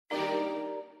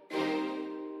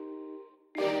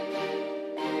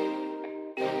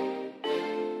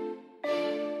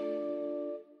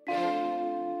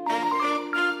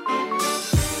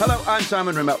Hello, I'm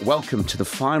Simon Rimmer. Welcome to the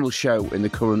final show in the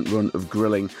current run of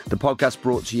Grilling, the podcast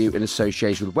brought to you in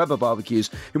association with Weber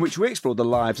Barbecues, in which we explore the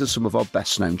lives of some of our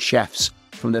best-known chefs.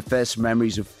 From their first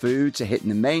memories of food to hitting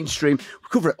the mainstream, we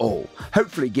cover it all,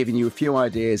 hopefully giving you a few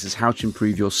ideas as how to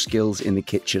improve your skills in the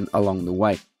kitchen along the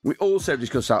way. We also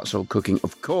discuss outside cooking,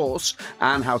 of course,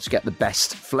 and how to get the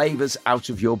best flavours out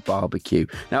of your barbecue.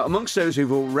 Now, amongst those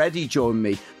who've already joined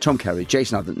me, Tom Kerry,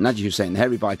 Jason Adden, Nadia Hussain, the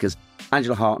Hairy Bikers,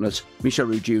 Angela Hartnett, Michel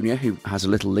Roux Jr., who has a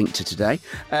little link to today.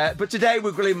 But today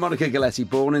we're grilling Monica Galetti.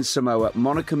 Born in Samoa,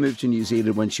 Monica moved to New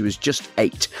Zealand when she was just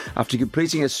 8. After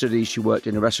completing her studies, she worked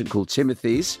in a restaurant called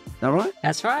Timothy's. Is that right?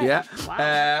 That's right. Yeah.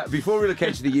 Wow. Before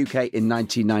relocating to the UK in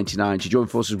 1999, she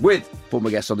joined forces with former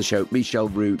guest on the show, Michel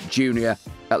Roux Jr.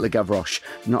 at Le Gavroche.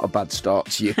 Not a bad start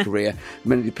to your career.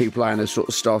 Many of the people I know sort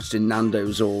of started in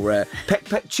Nando's or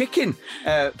Peck Chicken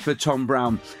for Tom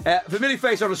Brown. Familiar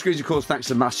face on the screens, of course, thanks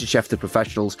to MasterChef The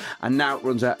Professionals, and now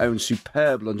runs her own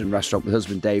superb London restaurant with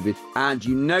husband David. And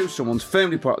you know someone's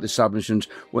firmly part of the establishment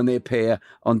when they appear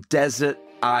on Desert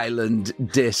Island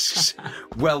Discs.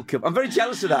 Welcome. I'm very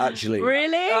jealous of that, actually.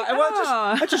 Really?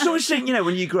 I just always think, you know,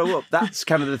 when you grow up, that's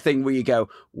kind of the thing where you go,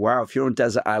 wow, if you're on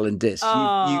Desert Island Discs,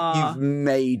 you've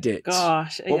made it.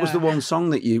 Gosh. What was the one song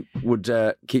that you would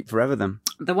keep forever then?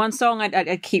 The one song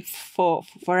I'd keep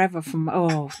forever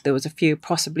from, there was a few,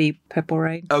 possibly Purple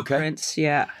Rain. Okay. Prince,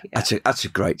 yeah. That's a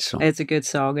great song. It's a good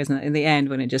song, isn't it? In the end,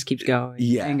 when it just keeps going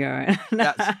and going.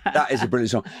 That is a brilliant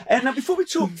song. And now, before we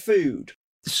talk food,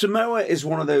 Samoa is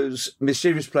one of those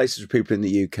mysterious places for people in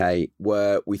the UK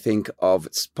where we think of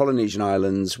Polynesian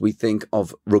islands, we think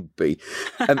of rugby.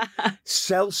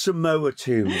 Sell Samoa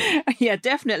to me. Yeah,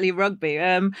 definitely rugby.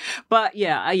 But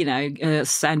yeah,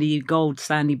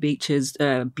 sandy beaches,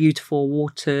 beautiful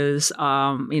waters.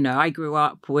 I grew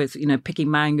up with,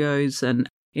 picking mangoes and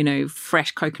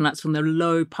fresh coconuts from the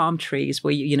low palm trees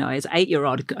where, as an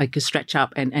 8-year-old, I could stretch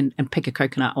up and pick a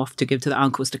coconut off to give to the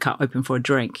uncles to cut open for a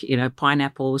drink,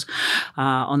 pineapples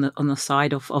on the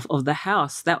side of the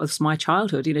house. That was my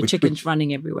childhood, chickens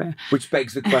running everywhere. Which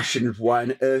begs the question of why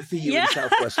on earth are you in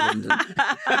southwest London?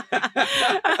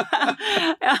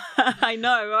 I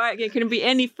know, right? It couldn't be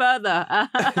any further.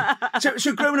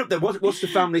 So growing up there, what's the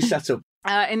family setup?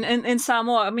 In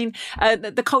Samoa, I mean,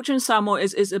 the culture in Samoa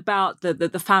is about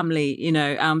the family,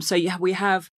 So we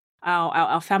have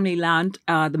our family land,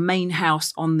 the main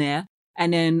house on there,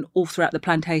 and then all throughout the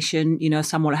plantation,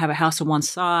 someone will have a house on one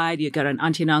side. You got an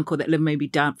auntie and uncle that live maybe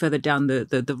further down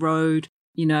the road.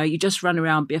 You just run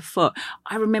around barefoot.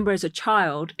 I remember as a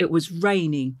child, it was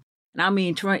raining. And I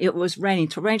mean, it was raining,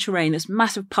 torrential rain. There's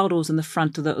massive puddles in the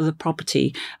front of the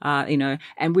property,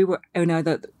 and we were,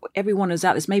 that everyone was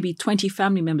out. There's maybe 20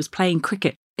 family members playing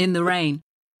cricket in the rain,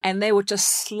 and they were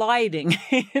just sliding,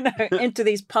 into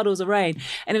these puddles of rain.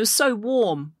 And it was so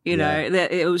warm,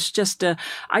 that it was just, I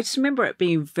just remember it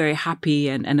being very happy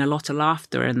and a lot of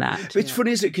laughter in that. It's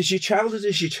funny, isn't it? Because your childhood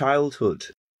is your childhood.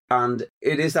 And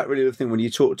it is that really thing when you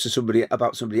talk to somebody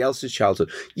about somebody else's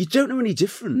childhood, you don't know any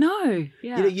different. No,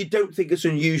 yeah. You don't think it's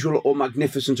unusual or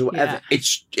magnificent or whatever. Yeah.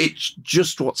 It's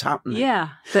just what's happening.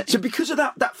 Yeah. So because of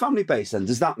that family base then,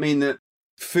 does that mean that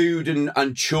food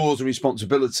and chores and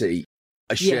responsibility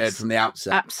are shared from the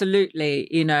outset? Absolutely.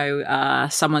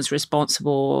 Someone's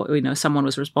responsible, someone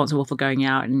was responsible for going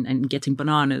out and getting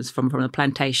bananas from the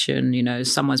plantation,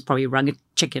 someone's probably rung a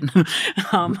chicken.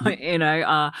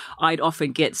 I'd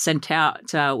often get sent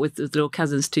out with the little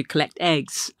cousins to collect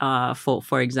eggs,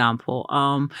 for example.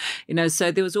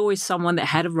 So there was always someone that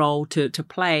had a role to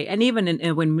play. And even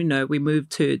when we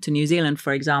moved to New Zealand,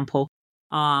 for example,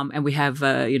 and we have,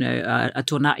 a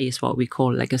tornai is what we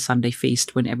call like a Sunday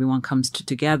feast when everyone comes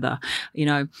together.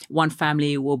 One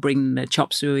family will bring the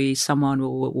chop suey, someone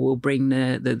will bring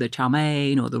the chow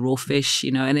mein or the raw fish,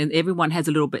 and then everyone has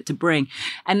a little bit to bring.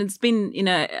 And it's been,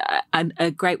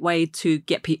 a great way to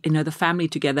get, the family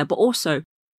together, but also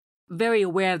very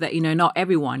aware that, not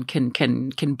everyone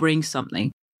can bring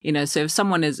something. So if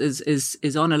someone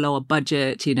is on a lower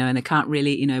budget, and they can't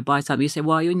really, buy something, you say,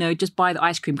 well, just buy the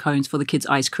ice cream cones for the kids'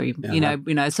 ice cream,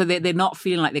 so they're not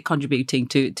feeling like they're contributing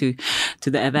to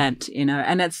the event,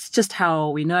 and that's just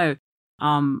how we know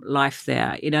life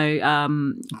there.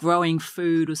 Growing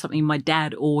food was something my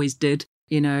dad always did.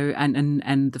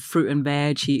 And the fruit and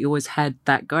veg, he always had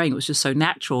that going. It was just so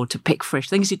natural to pick fresh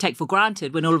things you take for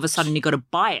granted when all of a sudden you got to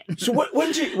buy it. So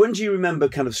when do you remember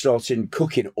kind of starting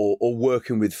cooking or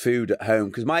working with food at home?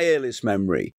 Because my earliest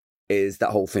memory is that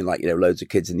whole thing, like, you know, loads of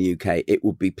kids in the UK, it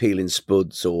would be peeling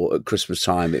spuds, or at Christmas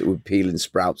time, it would be peeling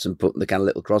sprouts and putting the kind of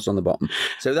little cross on the bottom.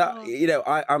 So that, you know,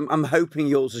 I'm hoping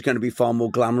yours is going to be far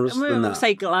more glamorous than that.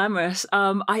 Say glamorous.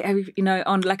 I you know,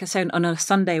 on, like I said, on a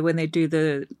Sunday when they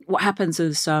do what happens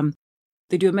is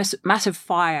they do a massive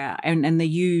fire, and they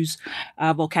use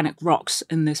volcanic rocks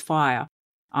in this fire.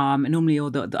 And normally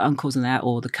all the uncles and that,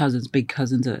 or the cousins, big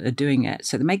cousins are doing it.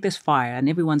 So they make this fire, and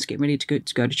everyone's getting ready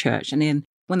to go to church. And then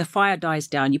when the fire dies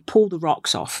down, you pull the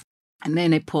rocks off, and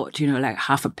then they put, you know, like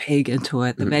half a pig into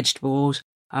it, the vegetables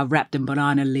wrapped in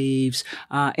banana leaves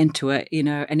into it, you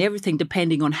know, and everything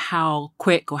depending on how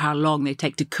quick or how long they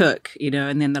take to cook, you know,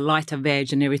 and then the lighter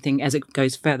veg and everything as it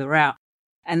goes further out.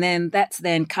 And then that's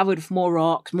then covered with more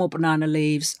rocks, more banana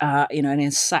leaves, you know, and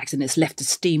then sacks, and it's left to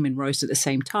steam and roast at the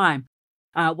same time.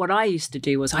 What I used to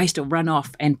do was I used to run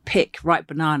off and pick ripe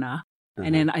banana,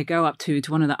 and then I go up to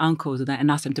one of the uncles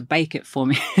and ask them to bake it for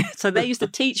me. So they used to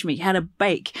teach me how to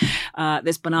bake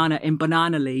this banana in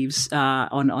banana leaves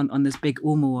on this big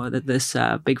umu, this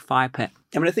big fire pit.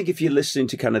 I mean, I think if you're listening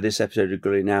to kind of this episode of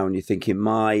Grilling now and you're thinking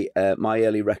my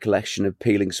early recollection of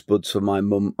peeling spuds for my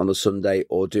mum on a Sunday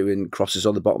or doing crosses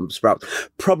on the bottom of sprouts,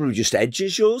 probably just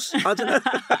edges yours. I don't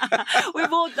know.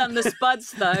 We've all done the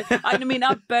spuds, though. I mean,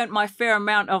 I've burnt my fair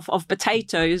amount of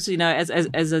potatoes, you know,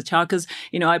 as a child, because,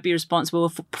 you know, I'd be responsible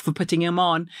for putting them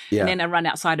on, and then I run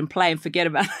outside and play and forget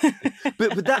about it.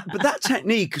 but that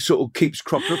technique sort of keeps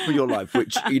cropping up in your life,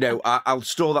 which, you know, I'll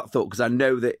store that thought, because I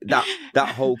know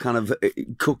that whole kind of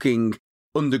cooking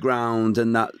underground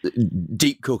and that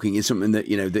deep cooking is something that,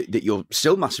 you know, that you're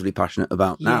still massively passionate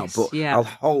about now. But I'll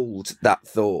hold that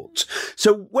thought.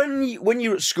 So when you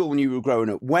were at school, when you were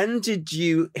growing up, when did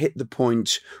you hit the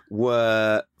point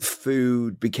where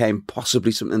food became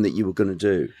possibly something that you were going to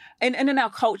do? And in our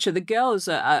culture, the girls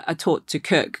are taught to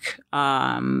cook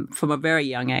from a very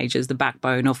young age as the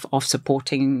backbone of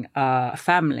supporting a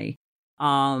family.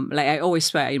 Like I always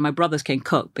swear, you know, my brothers can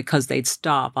cook because they'd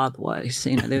starve otherwise.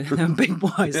 You know, they're big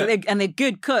boys, so they're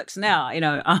good cooks now. You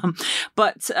know,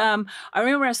 but I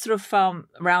remember I was sort of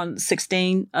around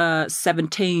 16,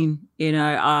 17. You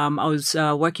know, I was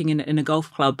working in a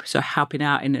golf club, so helping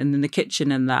out in the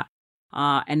kitchen and that.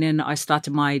 And then I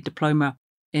started my diploma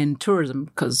in tourism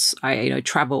because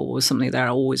travel was something that I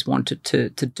always wanted to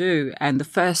do. And the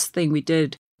first thing we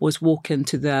did was walk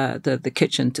into the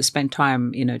kitchen to spend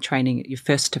time, you know, training your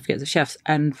first certificate as a chef.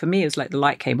 And for me, it was like the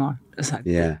light came on. It's like,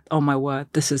 oh my word,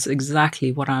 this is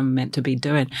exactly what I'm meant to be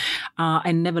doing.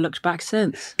 I never looked back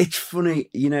since. It's funny,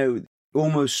 you know,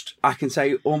 I can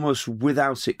say almost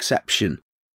without exception,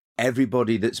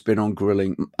 everybody that's been on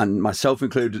Grilling, and myself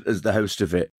included as the host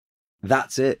of it,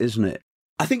 that's it, isn't it?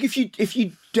 I think if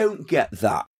you don't get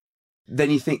that, then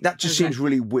you think that just seems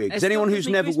really weird. Because anyone who's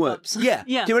never worked, to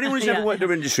anyone who's never worked in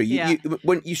our industry,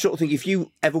 when you sort of think, if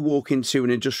you ever walk into an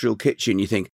industrial kitchen, you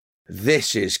think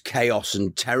this is chaos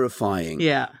and terrifying.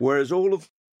 Yeah. Whereas all of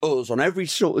us on every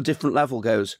sort of different level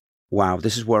goes, wow,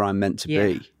 this is where I'm meant to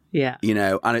be. Yeah. You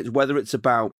know, and it's whether it's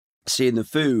about seeing the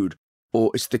food,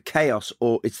 or it's the chaos,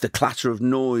 or it's the clatter of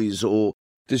noise, or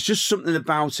there's just something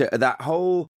about it. That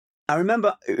whole. I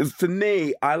remember, for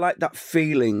me, I like that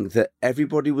feeling that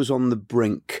everybody was on the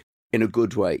brink in a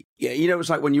good way. Yeah, you know, it's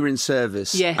like when you're in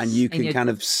service and you can kind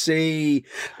of see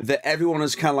that everyone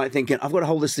is kind of like thinking, I've got to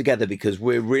hold this together because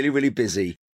we're really, really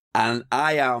busy. And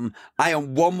I am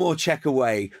one more check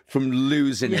away from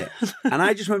losing it. And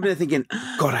I just remember thinking,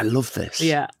 God, I love this.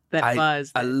 Yeah, that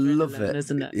buzz. I love it.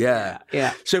 Isn't it? Yeah.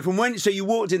 So so you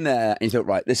walked in there and you thought,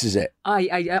 right, this is it.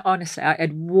 I honestly, I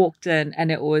had walked in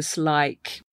and it was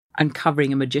like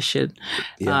uncovering a magician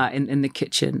in the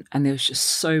kitchen, and there was just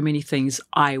so many things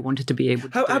I wanted to be able to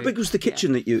do. How big was the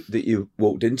kitchen that you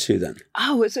walked into then?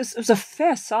 Oh, it was a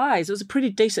fair size. It was a pretty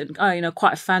decent,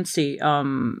 quite a fancy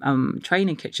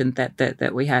training kitchen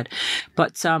that we had,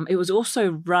 but it was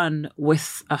also run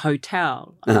with a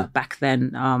hotel back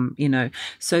then.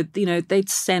 So they'd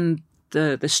send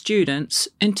the students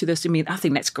into this. I mean, I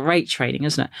think that's great training,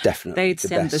 isn't it? Definitely. They'd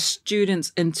send the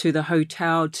students into the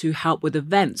hotel to help with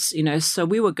events, so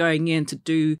we were going in to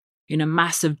do,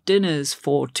 massive dinners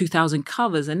for 2,000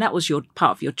 covers, and that was your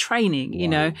part of your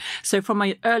training, So from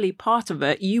an early part of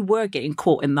it, you were getting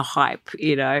caught in the hype,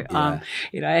 and I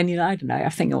don't know, I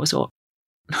think it was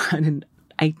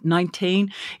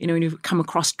 19, when you come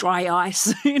across dry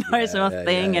ice, sort of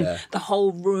thing, and the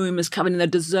whole room is covered in the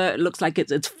dessert. It looks like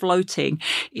it's floating,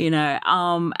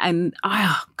 and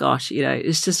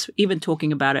it's just, even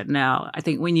talking about it now, I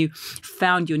think when you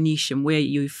found your niche and where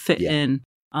you fit in,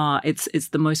 it's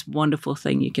the most wonderful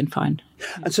thing you can find.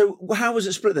 And so how was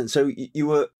it split then? So you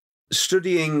were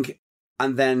studying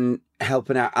and then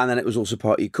helping out, and then it was also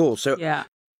part of your course. So Yeah.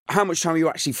 how much time are you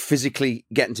actually physically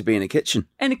getting to be in a kitchen?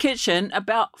 In the kitchen,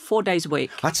 about 4 days a week.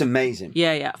 That's amazing.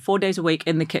 Yeah, 4 days a week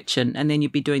in the kitchen, and then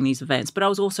you'd be doing these events. But I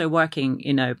was also working,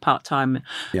 part time,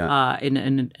 in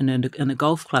a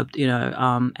golf club,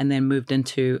 and then moved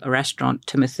into a restaurant,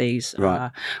 Timothy's,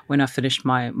 Right. when I finished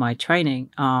my training,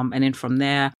 and then from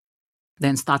there,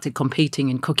 then started competing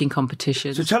in cooking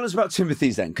competitions. So tell us about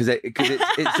Timothy's then, because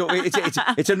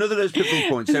it's another of those pivotal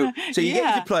points. So you get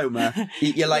your diploma,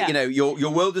 you're like,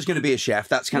 your world is going to be a chef.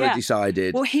 That's kind of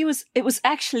decided. Well, it was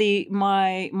actually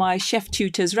my chef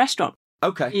tutor's restaurant.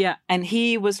 Okay. Yeah, and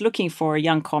he was looking for a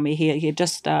young commie. He had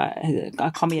just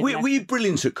a commie. Were you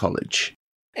brilliant at college?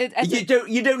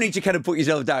 You don't need to kind of put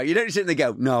yourself down. You don't sit there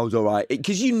and go, no, I was all right.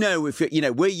 Because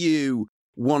were you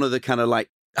one of the kind of like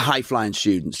high flying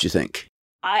students, do you think?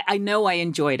 I know I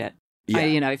enjoyed it.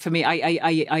 Yeah. For me,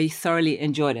 I thoroughly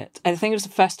enjoyed it. I think it was the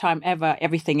first time ever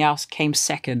everything else came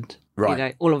second.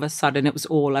 Right. All of a sudden, it was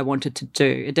all I wanted to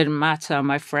do. It didn't matter.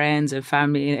 My friends and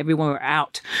family and everyone were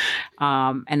out.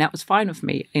 And that was fine with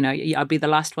me. I'd be the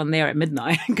last one there at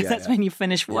midnight because that's when you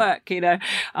finish work,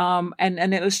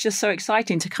 And it was just so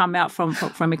exciting to come out from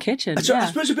a kitchen. So I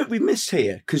suppose a bit we missed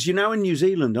here, because you're now in New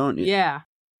Zealand, aren't you? Yeah.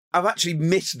 I've actually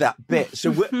missed that bit.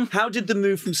 So how did the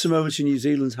move from Samoa to New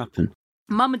Zealand happen?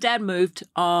 Mum and Dad moved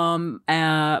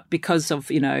because of,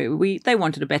 they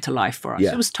wanted a better life for us.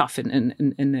 Yeah. It was tough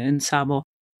in Samoa.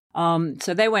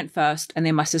 So they went first, and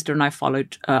then my sister and I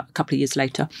followed a couple of years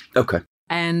later. Okay.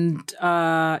 And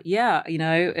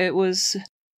it was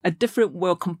a different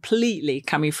world completely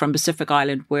coming from Pacific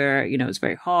Island where, it was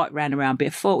very hot, ran around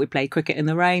barefoot, we played cricket in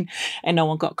the rain, and no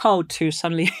one got cold, to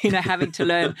suddenly, having to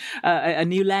learn a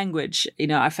new language.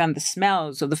 I found the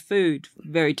smells of the food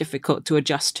very difficult to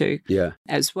adjust to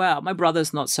as well. My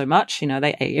brothers, not so much,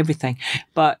 they ate everything.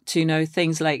 But,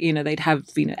 things like, they'd have,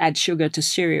 add sugar to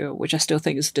cereal, which I still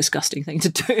think is a disgusting thing to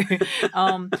do.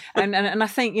 And I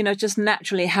think, just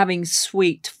naturally having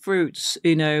sweet fruits,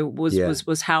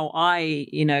 was how I,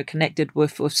 connected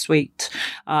with sweet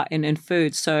in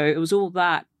food. So it was all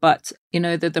that. But,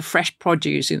 the fresh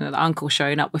produce, the uncle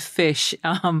showing up with fish.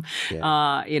 You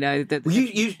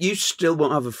still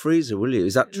won't have a freezer, will you?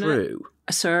 Is that true? No,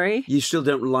 sorry? You still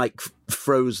don't like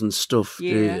frozen stuff, do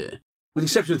you? With the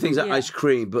exception of things like ice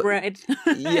cream. But bread.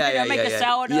 Make a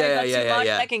sourdough, not too much.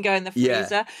 That can go in the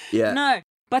freezer. Yeah. No,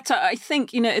 but I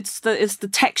think, it's the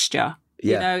texture.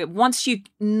 Once you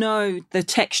know the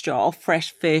texture of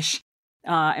fresh fish,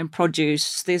 and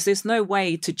produce, there's no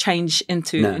way to change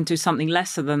into something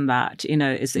lesser than that,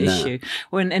 is the issue.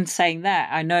 When in saying that,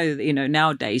 I know that,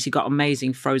 nowadays you've got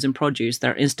amazing frozen produce that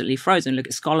are instantly frozen. Look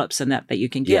at scallops and that you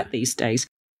can get these days.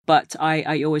 But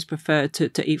I always prefer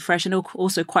to eat fresh, and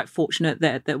also quite fortunate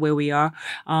that where we are,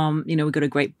 we've got a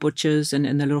great butchers and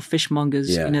the little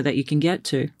fishmongers, that you can get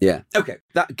to. Yeah. Okay.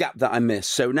 That gap that I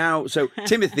missed. So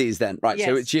Timothy's then, right?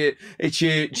 Yes. So it's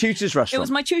your tutor's restaurant. It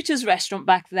was my tutor's restaurant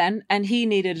back then, and he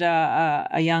needed a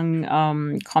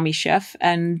young commie chef,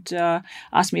 and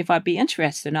asked me if I'd be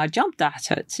interested, and I jumped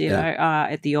at it,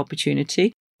 at the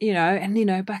opportunity.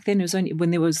 Back then it was only when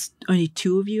there was only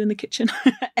two of you in the kitchen,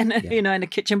 and and a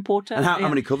kitchen porter. And how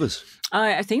many covers?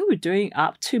 I think we were doing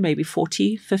up to maybe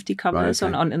 40, 50 covers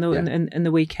in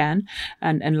the weekend,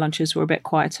 and lunches were a bit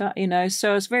quieter.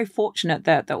 So I was very fortunate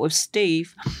that with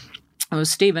Steve. Well,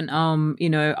 Stephen, I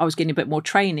was getting a bit more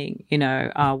training,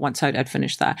 once I'd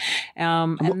finished that.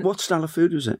 And what style of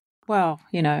food was it? Well,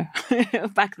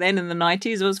 back then in the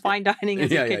 90s, it was fine dining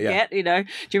as you could get, Do you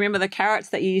remember the carrots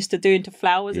that you used to do into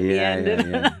flowers at the end?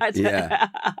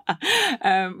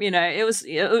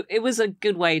 It was a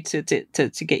good way to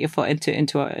get your foot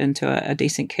into a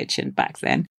decent kitchen back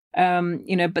then.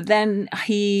 But then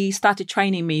he started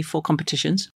training me for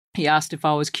competitions. He asked if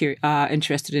I was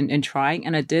interested in trying,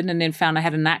 and I did, and then found I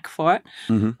had a knack for it,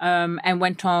 and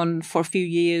went on for a few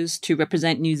years to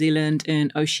represent New Zealand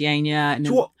in Oceania. And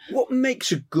so what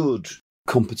makes a good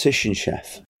competition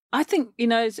chef? I think,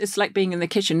 it's like being in the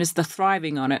kitchen, it's the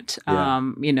thriving on it,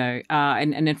 and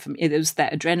then for me, it was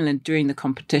that adrenaline during the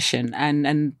competition.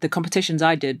 And the competitions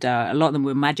I did, a lot of them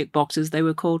were magic boxes, they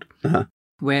were called.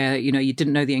 Where, you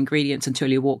didn't know the ingredients until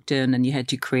you walked in, and you had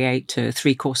to create a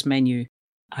 3-course menu.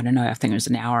 I don't know, I think it was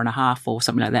an hour and a half or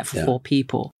something like that for 4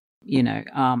 people,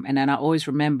 and then I always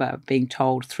remember being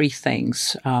told 3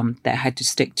 things that I had to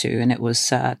stick to, and it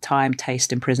was time,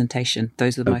 taste, and presentation.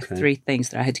 Those are my 3 things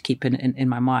that I had to keep in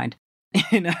my mind,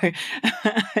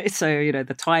 So,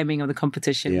 the timing of the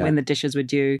competition, when the dishes were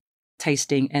due,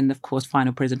 tasting, and of course,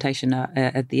 final presentation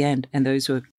at the end. And those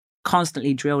were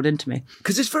constantly drilled into me.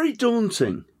 Because it's very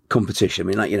daunting competition. I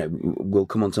mean, like, we'll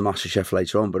come on to MasterChef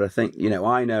later on, but I think,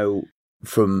 I know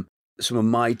from some of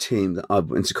my team that I've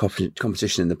went to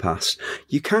competition in the past,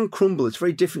 you can crumble. It's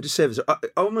very different to service.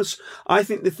 I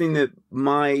think the thing that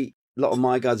a lot of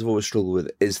my guys have always struggled with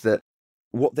is that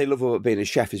what they love about being a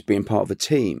chef is being part of a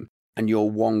team and you're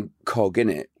one cog in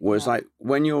it. Whereas like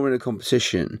when you're in a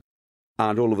competition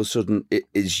and all of a sudden it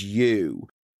is you,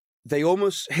 they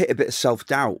almost hit a bit of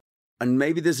self-doubt. And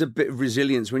maybe there's a bit of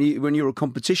resilience when you're a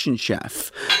competition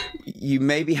chef. You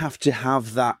maybe have to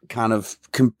have that kind of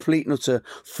complete and utter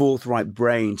forthright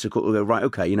brain to go, right,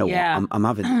 okay, what, I'm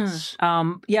having this.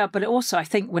 But also I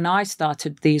think when I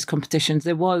started these competitions,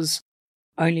 there was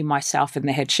only myself and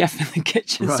the head chef in the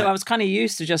kitchen, right. So I was kind of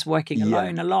used to just working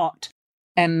alone a lot,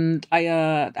 and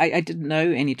I didn't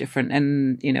know any different.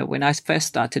 And when I first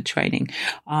started training,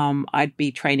 I'd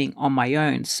be training on my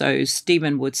own. So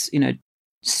Stephen would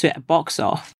set a box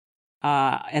off,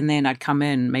 and then I'd come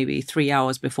in maybe 3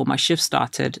 hours before my shift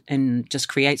started and just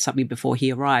create something before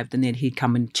he arrived, and then he'd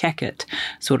come and check it,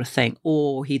 sort of thing.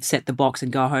 Or he'd set the box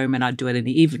and go home, and I'd do it in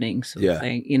the evening, sort of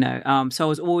thing. So I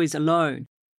was always alone.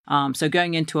 So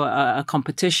going into a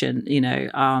competition,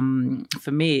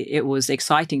 for me, it was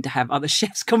exciting to have other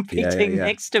chefs competing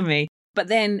next to me. But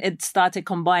then it started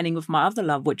combining with my other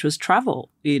love, which was travel.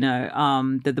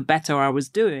 The better I was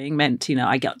doing meant,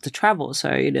 I got to travel. So,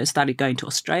 started going to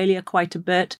Australia quite a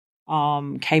bit.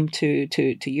 Came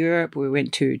to Europe. We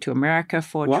went to America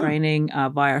for training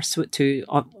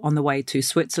on the way to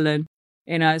Switzerland.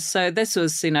 So this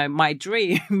was, my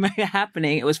dream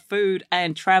happening. It was food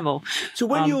and travel. So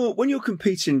when you're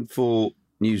competing for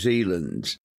New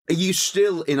Zealand, are you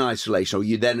still in isolation, or are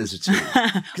you then as a team?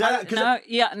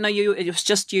 It was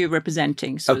just you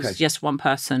representing. So it's just one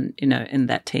person, in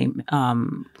that team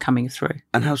coming through.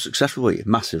 And how successful were you?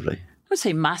 Massively. I would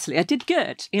say massively. I did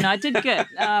good. I did good.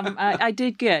 I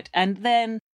did good. And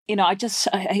then,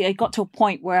 I got to a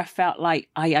point where I felt like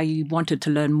I wanted to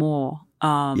learn more.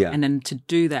 And then to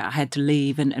do that, I had to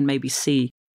leave and maybe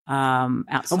see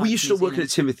outside. And were you still working at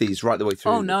Timothy's right the way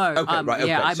through? Oh, no. Okay, right. Okay.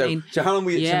 Yeah, so how long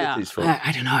were you at Timothy's for?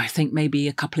 I don't know. I think maybe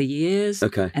a couple of years.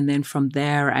 Okay. And then from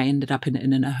there, I ended up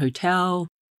in a hotel,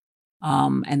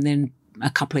 and then a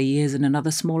couple of years in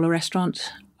another smaller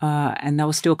restaurant. And I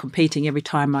was still competing every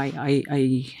time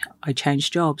I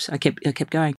changed jobs. I kept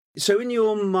going. So in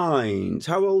your mind,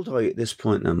 how old are you at this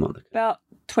point now, Monica? About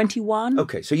 21.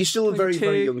 Okay, so you're still a very,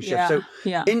 very young chef.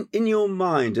 Yeah, so in your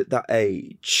mind at that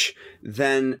age,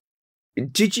 then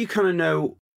did you kind of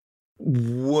know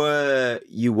where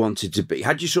you wanted to be?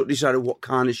 Had you sort of decided what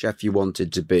kind of chef you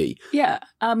wanted to be? Yeah,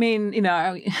 I mean,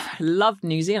 I loved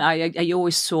New Zealand. I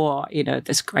always saw,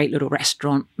 this great little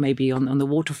restaurant maybe on the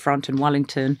waterfront in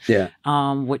Wellington,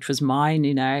 which was mine,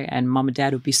 and mum and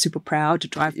dad would be super proud to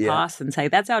drive past and say,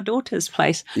 that's our daughter's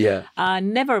place. Yeah.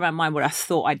 Never in my mind would I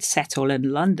thought I'd settle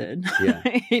in London. Yeah.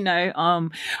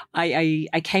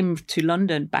 I came to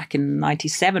London back in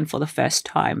 97 for the first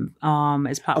time as part of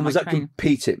my training. And was that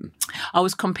competing? I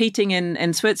was competing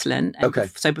in Switzerland.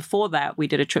 So before that, we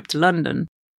did a trip to London.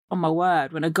 Oh, my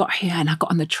word. When I got here and I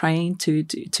got on the train to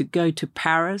go to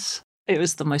Paris, it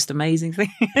was the most amazing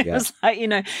thing. It was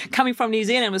like, coming from New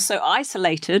Zealand was so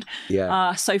isolated,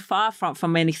 so far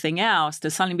from anything else,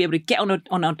 to suddenly be able to get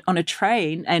on a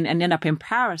train and end up in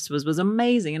Paris was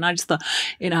amazing. And I just thought,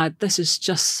 this is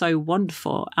just so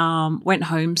wonderful. Went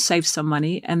home, saved some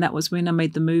money, and that was when I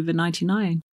made the move in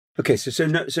 99. Okay, so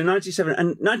 97,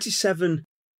 and 97,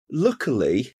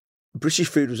 luckily, British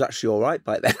food was actually all right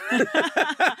back then.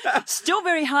 Still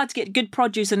very hard to get good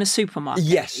produce in a supermarket.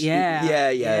 Yes.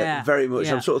 Yeah, very much.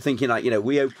 Yeah. I'm sort of thinking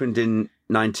we opened in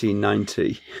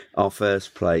 1990, our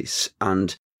first place,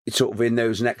 and it's sort of in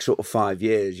those next sort of 5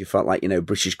 years, you felt like,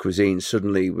 British cuisine,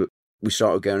 suddenly we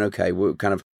started going, okay, we're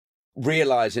kind of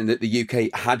realising that the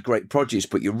UK had great produce,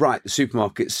 but you're right, the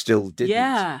supermarkets still didn't.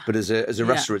 Yeah. But as a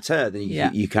restaurateur, then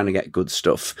you kind of get good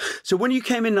stuff. So when you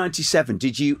came in 97,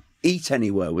 did you eat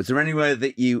anywhere? Was there anywhere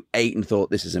that you ate and thought,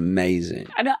 this is amazing?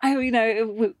 And we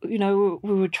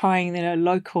were trying,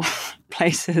 local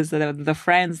places, the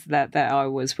friends that I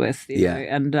was with,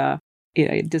 and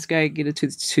just going,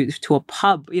 to a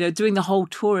pub, doing the whole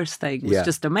tourist thing was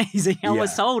just amazing. I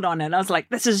was sold on it. I was like,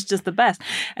 this is just the best.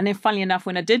 And then funnily enough,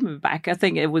 when I did move back, I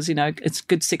think it was, it's a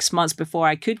good 6 months before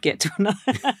I could get to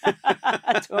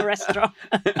to a restaurant.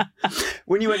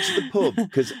 When you went to the pub,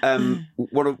 because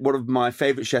one of my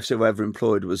favourite chefs I've ever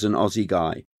employed was an Aussie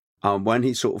guy. When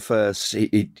he sort of first,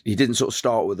 he didn't sort of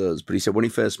start with us, but he said when he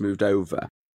first moved over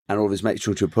and all of his mates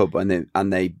went to a pub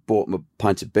and they bought him a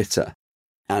pint of bitter.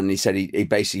 And he said he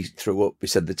basically threw up. He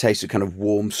said the taste of kind of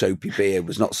warm, soapy beer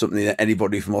was not something that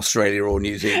anybody from Australia or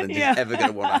New Zealand is ever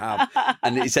going to want to have.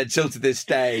 And he said, till to this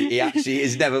day, he actually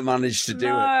has never managed to do it.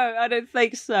 No, I don't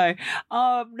think so.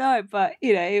 No, but,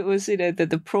 it was,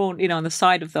 the prawn, on the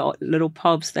side of the little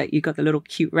pubs that you got the little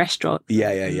cute restaurants. Yeah.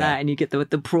 And you get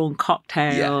the prawn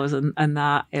cocktails and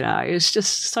that, it's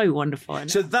just so wonderful.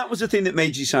 So that was the thing that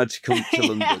made you decide to come to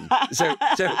London.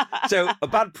 So a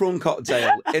bad prawn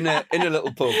cocktail in a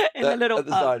little pub at the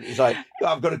side. It's like,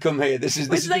 I've got to come here. This is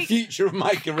the future of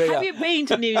my career. Have you been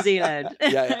to New Zealand?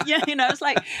 Yeah. It's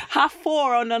like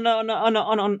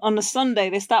 4:30 on a Sunday.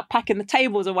 They start packing the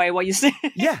tables away while you sit.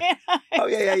 Yeah. Oh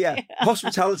yeah.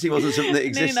 Hospitality wasn't something that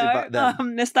existed back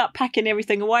then. They start packing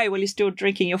everything away while you're still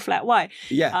drinking your flat white.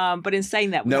 Yeah. But in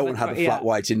saying that, no one had a flat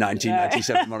white in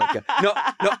 1997, Monica.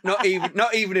 Not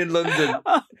even in London.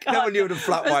 Oh, no one knew what a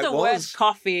flat white was. The worst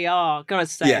coffee. Oh, gotta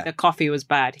say, the coffee was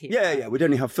bad here. Yeah. We'd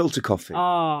only have filter coffee.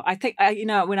 Oh, I think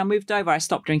when I moved over, I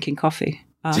stopped drinking coffee.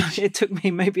 It took me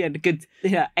maybe a good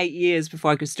 8 years before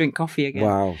I could drink coffee again.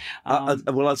 Wow.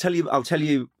 Well, I'll tell you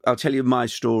my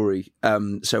story.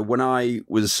 So when I'd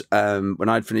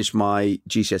finished my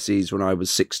GCSEs when I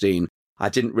was 16, I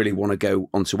didn't really want to go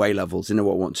onto A levels. Didn't know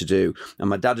what I wanted to do, and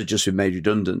my dad had just been made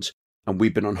redundant, and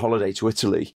we'd been on holiday to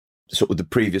Italy sort of the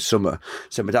previous summer.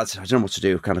 So my dad said, I don't know what to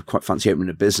do. I kind of quite fancy opening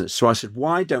a business. So I said,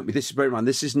 why don't we? This is, bear in mind,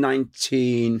 this is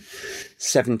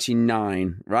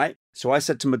 1979, right? So I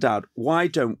said to my dad, why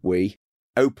don't we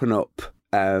open up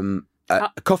a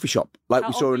coffee shop like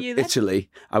we saw in Italy?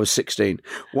 I was 16.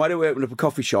 Why don't we open up a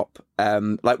coffee shop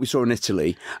like we saw in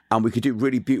Italy, and we could do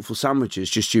really beautiful sandwiches,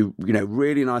 just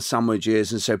really nice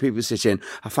sandwiches, and so people sit in.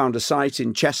 I found a site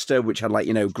in Chester which had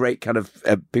great kind of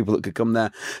people that could come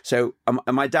there. So and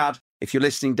my dad, if you're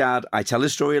listening, Dad, I tell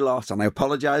this story a lot and I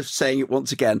apologise for saying it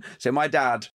once again. So my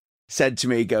dad said to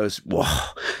me, he goes, whoa,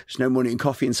 there's no money in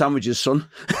coffee and sandwiches, son.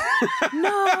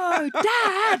 No,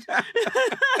 Dad.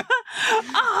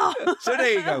 Oh. So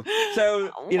there you go.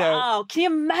 So, wow. Can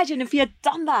you imagine if you had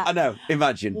done that? I know.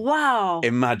 Imagine. Wow.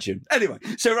 Imagine. Anyway,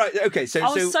 so right. Okay. So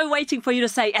I was so waiting for you to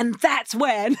say, and that's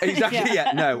when. Exactly.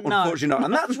 Yeah. No, unfortunately not.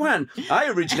 And that's when I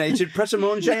originated Pret A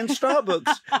Manger and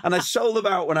Starbucks, and I sold them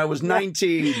out when I was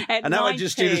 19. At and now 19. I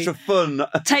just do this for fun.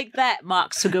 Take that,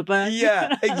 Mark Zuckerberg.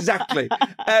 Yeah, exactly.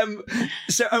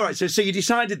 So all right. So you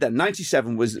decided then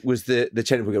 97 was the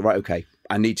change. We go, right. Okay.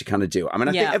 I need to kind of do it. I mean,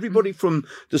 I think everybody from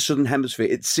the Southern Hemisphere,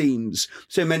 it seems,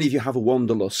 so many of you have a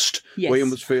wanderlust where you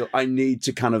almost feel, I need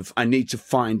to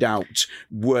find out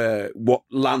what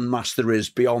landmass there is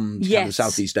beyond kind of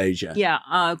Southeast Asia. Yeah,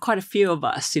 quite a few of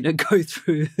us, go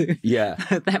through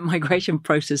that migration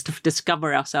process to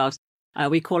discover ourselves.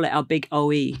 We call it our big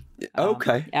OE.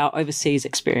 Okay. Our overseas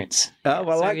experience. Oh,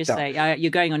 well, I like that. Say,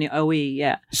 you're going on your OE,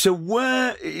 yeah. So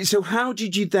how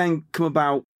did you then come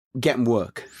about getting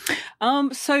work?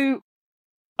 So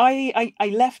I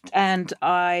left and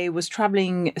I was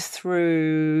traveling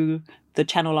through the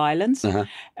Channel Islands,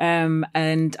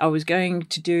 and I was going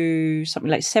to do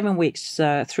something like 7 weeks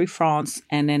through France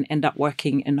and then end up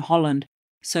working in Holland.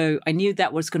 So I knew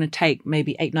that was going to take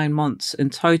maybe 8-9 months in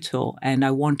total, and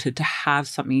I wanted to have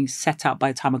something set up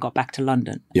by the time I got back to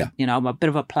London. Yeah. I'm a bit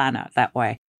of a planner that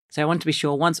way. So I wanted to be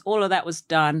sure once all of that was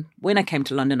done, when I came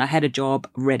to London, I had a job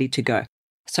ready to go.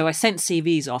 So I sent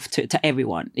CVs off to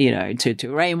everyone, to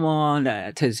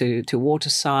Raymond, to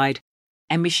Waterside,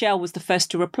 and Michelle was the first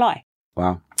to reply.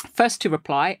 Wow. First to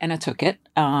reply, and I took it.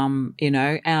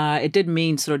 It did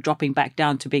mean sort of dropping back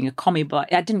down to being a commie,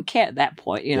 but I didn't care at that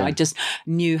point. I just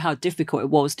knew how difficult it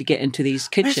was to get into these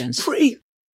kitchens. It's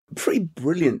pretty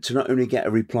brilliant to not only get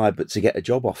a reply, but to get a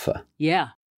job offer. Yeah.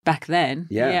 Back then.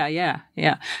 Yeah.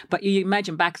 But you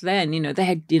imagine back then, they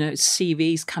had,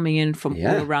 CVs coming in from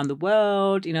all around the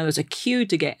world. There was a queue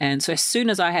to get in. So as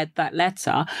soon as I had that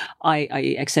letter, I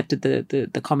accepted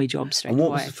the commie job straight away. And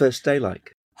what was the first day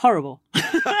like? Horrible.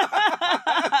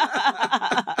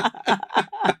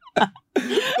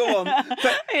 Go on,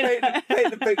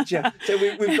 paint the picture. So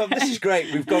we've gone. This is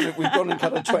great. We've gone in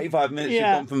kind of 25 minutes. We've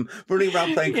gone from running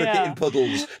around playing cricket in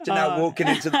puddles to now walking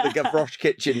into the Gavroche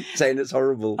kitchen saying it's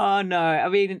horrible. Oh no! I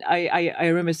mean, I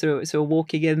remember sort of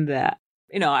walking in there.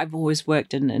 I've always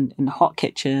worked in hot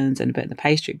kitchens and a bit in the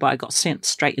pastry, but I got sent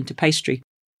straight into pastry.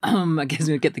 I guess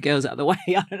we'll get the girls out of the way.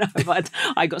 I don't know, but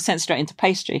I got sent straight into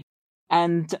pastry.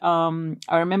 And I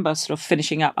remember sort of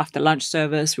finishing up after lunch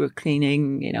service. We were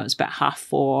cleaning, it was about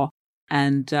 4:30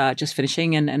 and just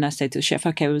finishing. And I said to the chef,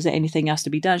 okay, was there anything else to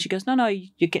be done? She goes, no,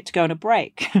 you get to go on a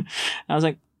break. And I was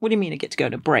like, what do you mean I get to go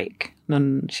on a break?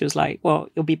 And she was like, well,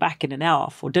 you'll be back in an hour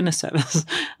for dinner service.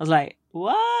 I was like,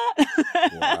 what?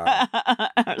 Wow.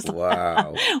 I was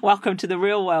Wow. like, welcome to the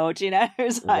real world, you know? It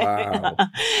was like, Wow.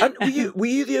 And were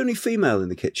you the only female in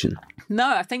the kitchen?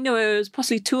 No, I think there was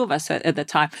possibly two of us at the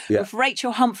time. Yeah. With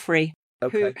Rachel Humphrey,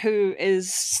 Okay. who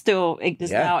is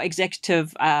now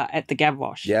executive at the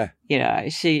Gavroche. Yeah. You know,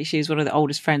 she's one of the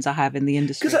oldest friends I have in the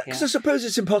industry. Because I suppose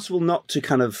it's impossible not to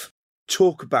kind of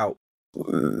talk about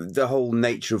the whole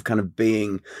nature of kind of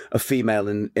being a female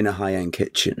in a high-end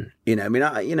kitchen. You know, I mean,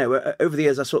 over the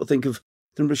years, I sort of think of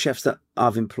the number of chefs that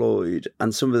I've employed,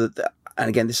 and some of the, and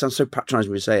again, this sounds so patronising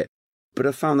when we say it, but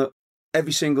I've found that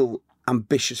every single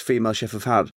ambitious female chef I've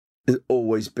had has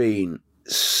always been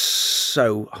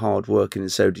so hard-working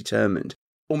and so determined,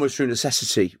 almost through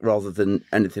necessity rather than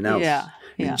anything else. Yeah.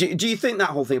 Yeah. Do you think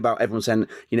that whole thing about everyone saying,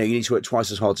 you know, you need to work twice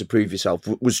as hard to prove yourself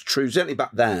was true, certainly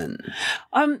back then?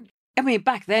 I mean,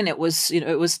 back then it was, you know,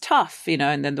 it was tough, you know,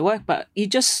 and then the work, but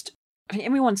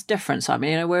everyone's different. So, I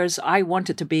mean, you know, whereas I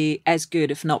wanted to be as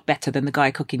good, if not better, than the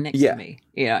guy cooking next to me,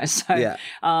 you know. So,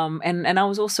 and I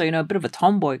was also, you know, a bit of a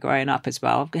tomboy growing up as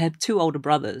well. I had two older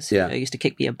brothers who used to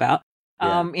kick me about.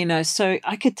 You know, so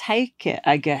I could take it,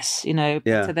 I guess, you know,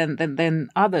 better than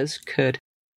others could.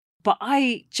 But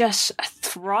I just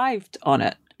thrived on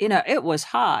it. You know, it was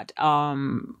hard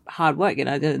work, you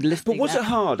know, lifting. But was it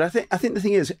hard? I think the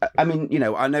thing is, I mean, you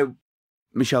know, I know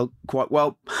Michelle quite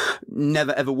well,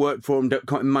 never ever worked for him,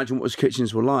 can't imagine what his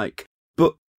kitchens were like.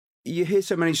 But you hear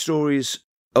so many stories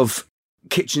of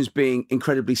kitchens being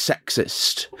incredibly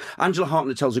sexist. Angela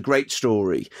Hartnett tells a great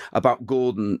story about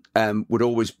Gordon would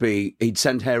always be, he'd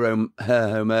send her home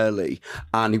early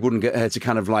and he wouldn't get her to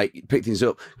kind of like pick things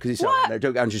up because he said, no,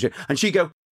 don't go, Angela. And she'd go,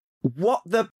 what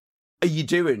the are you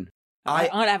doing? I'm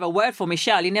going to have a word for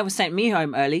Michelle. He never sent me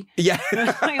home early. Yeah.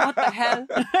 What the hell?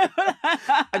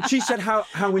 And she said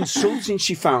how insulting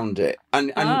she found it.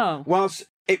 And whilst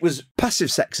it was passive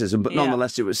sexism, but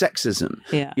nonetheless it was sexism.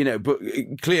 Yeah. You know, but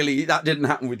clearly that didn't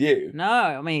happen with you. No,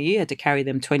 I mean, you had to carry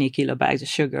them 20-kilo bags of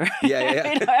sugar.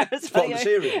 Yeah. You know, from the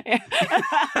cereal.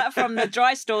 From the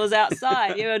dry stores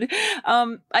outside. You would,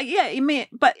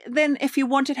 but then if you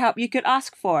wanted help, you could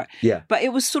ask for it. Yeah. But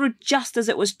it was sort of just as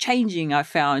it was changing, I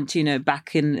found, you know,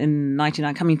 back in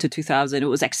 99, coming to 2000, it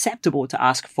was acceptable to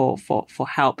ask for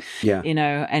help. Yeah. You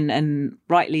know, and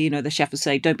rightly, you know, the chef would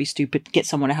say, don't be stupid, get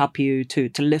someone to help you to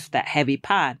lift that heavy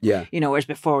pan. Yeah. You know, whereas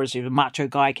before, as a macho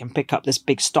guy can pick up this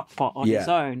big stock pot on his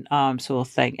own, sort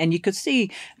of thing. And you could see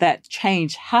that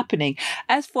change happening.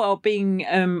 As for being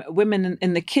women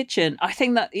in the kitchen, I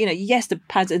think that, you know, yes, the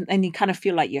pans, and you kind of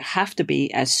feel like you have to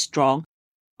be as strong.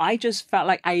 I just felt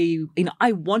like I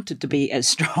wanted to be as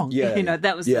strong. Yeah, you know,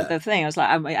 that was the thing. I was like,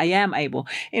 I am able.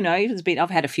 You know, I've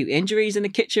had a few injuries in the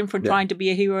kitchen from trying to be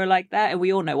a hero like that. And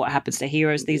we all know what happens to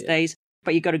heroes these days.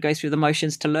 But you got to go through the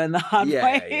motions to learn the hard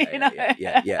way. You know?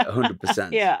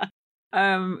 100%. Yeah.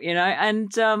 You know,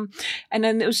 and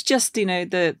then it was just, you know,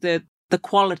 the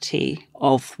quality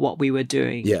of what we were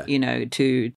doing, you know,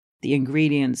 to the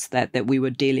ingredients that we were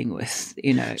dealing with,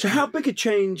 you know. So how big a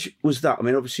change was that? I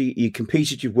mean, obviously you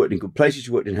competed, you've worked in good places,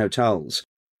 you worked in hotels,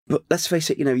 but let's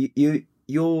face it, you know,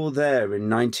 you're there in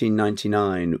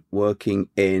 1999 working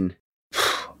in,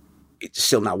 it's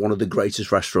still now one of the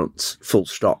greatest restaurants, full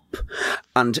stop.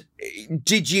 And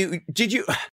did you,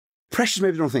 precious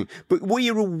maybe the wrong thing, but were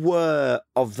you aware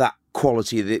of that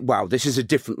quality that, wow, this is a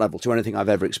different level to anything I've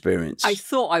ever experienced? I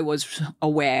thought I was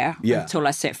aware until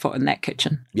I set foot in that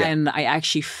kitchen. Yeah. And I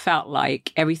actually felt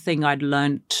like everything I'd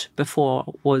learned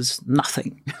before was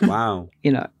nothing. Wow.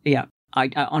 You know, yeah. I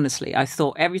honestly, I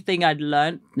thought everything I'd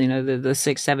learned, you know, the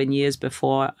 6-7 years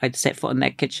before I'd set foot in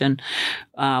that kitchen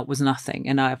was nothing.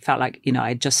 And I felt like, you know,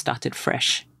 I just started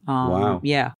fresh. Wow.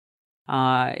 Yeah.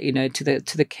 You know, to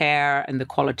the care and the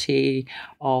quality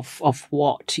of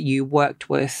what you worked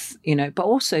with, you know, but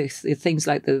also things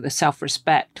like the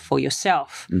self-respect for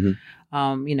yourself. Mm-hmm.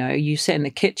 You know, you sit in the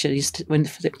kitchen, when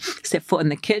step foot in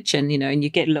the kitchen, you know, and you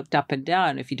get looked up and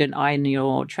down. If you didn't iron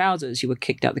your trousers, you were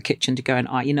kicked out the kitchen to go and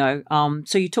iron, you know.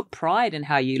 So you took pride in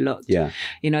how you looked. Yeah.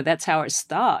 You know, that's how it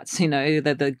starts, you know,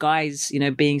 the guys, you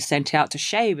know, being sent out to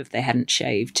shave if they hadn't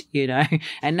shaved, you know.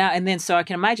 And then, so I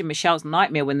can imagine Michelle's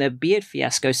nightmare when the beard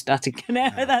fiasco started, you know,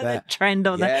 the trend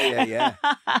of Yeah.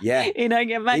 You know,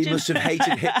 you imagine. He must have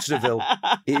hated Hipsterville.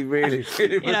 He really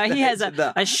you know, he has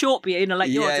a short beard, you know,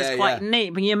 like yours is quite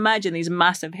neat. But you imagine these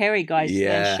massive hairy guys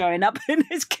then showing up in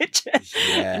his kitchen.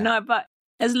 Yeah. No, but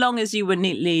as long as you were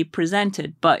neatly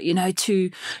presented, but,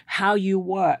 to how you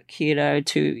work,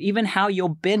 to even how your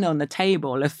bin on the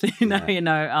table, if, and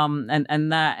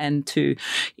that, and to,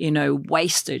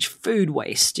 wastage, food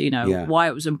waste, why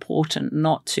it was important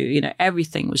not to,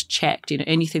 everything was checked,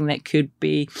 anything that could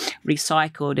be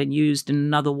recycled and used in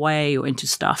another way or into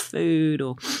stuffed food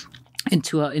or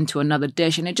into another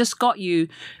dish. And it just got you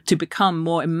to become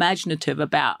more imaginative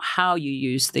about how you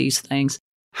use these things.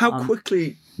 How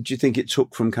quickly do you think it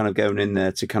took from kind of going in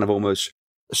there to kind of almost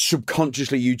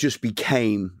subconsciously you just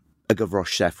became a Gavroche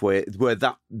chef, where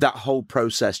that whole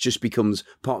process just becomes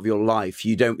part of your life?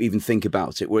 You don't even think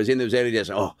about it. Whereas in those early days,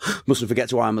 mustn't forget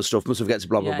to iron my stuff, mustn't forget to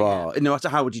blah, blah, blah. No matter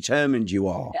how determined you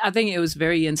are. I think it was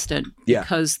very instant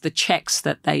because the checks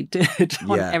that they did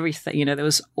on everything, there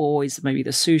was always maybe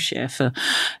the sous chef,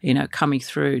 coming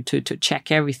through to check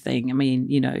everything. I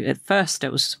mean, at first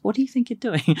it was, what do you think you're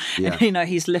doing? Yeah. And,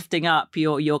 he's lifting up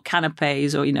your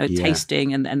canapes or,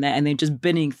 tasting and then just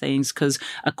binning things because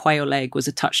a quail leg was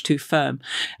a touch too firm.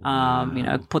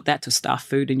 Put that to stuffed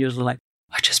food and you're like,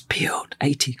 I just peeled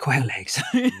 80 quail eggs,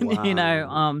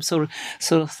 Wow. sort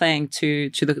of thing to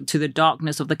the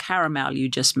darkness of the caramel you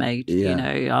just made,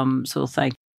 sort of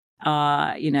thing.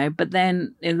 But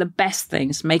then the best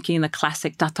things, making the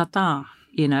classic ta-ta-ta,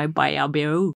 by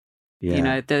Albert.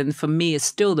 Yeah. Then for me, it's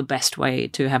still the best way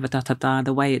to have a ta-ta-ta,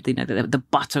 the way, the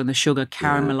butter and the sugar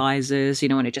caramelizes,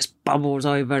 when it just bubbles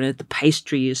over and the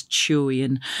pastry is chewy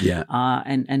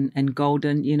and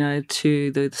golden,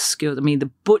 to the skills. I mean, the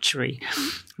butchery,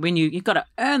 when you've got to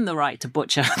earn the right to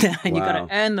butcher and you've got to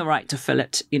earn the right to fillet,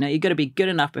 you've got to be good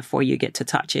enough before you get to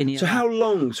touch any of that. So how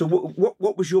long? So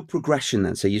what was your progression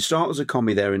then? So you start as a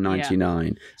commie there in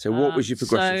 99. So what was your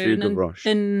progression through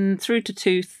Gavroche? Through to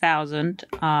 2000,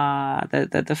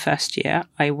 the first year,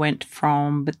 I went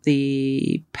from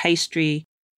the pastry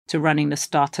to running the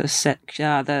starter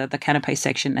section, the canapé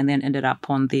section, and then ended up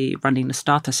on running the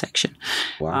starter section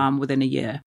within a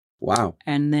year. Wow.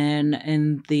 And then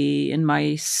in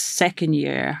my second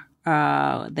year,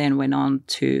 then went on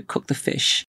to cook the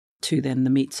fish to then the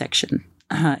meat section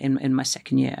in my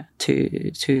second year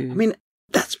to. I mean,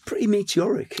 that's pretty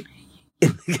meteoric.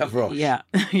 In the Gavroche. Yeah,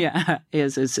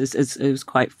 it was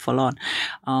quite full on,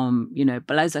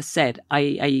 But as I said,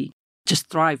 I just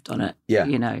thrived on it.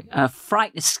 Yeah,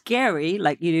 frightened, scary,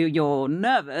 like you're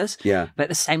nervous. Yeah, but at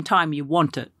the same time, you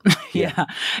want it.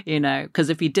 Because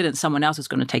if you didn't, someone else is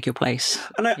going to take your place.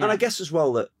 And I guess as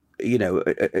well that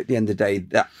at the end of the day,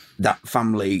 that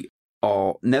family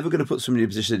are never going to put somebody in a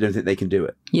position they don't think they can do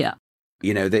it. Yeah.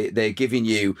 They're giving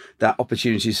you that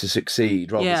opportunity to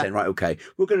succeed rather than saying, right, okay,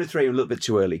 we're going to throw you a little bit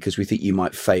too early because we think you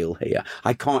might fail here.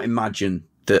 I can't imagine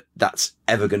that's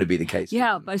ever going to be the case.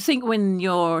 Yeah, but I think when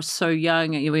you're so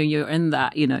young, when you're in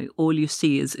that, all you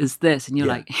see is this, and you're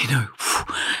like,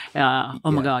 oh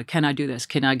my God, can I do this?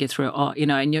 Can I get through it? Or,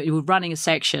 and you're running a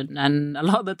section, and a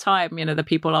lot of the time, the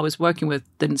people I was working with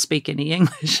didn't speak any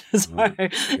English. So,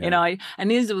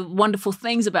 and these are wonderful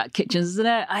things about kitchens, isn't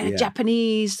it? I had a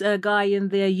Japanese guy in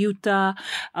there, Utah.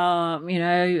 We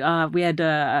had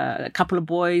a couple of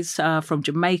boys from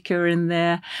Jamaica in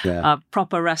there,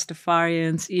 proper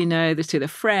Rastafarians. To the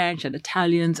French and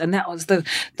Italians, and that was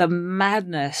the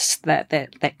madness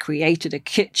that created a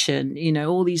kitchen.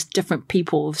 All these different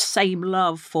people with same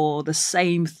love for the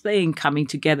same thing coming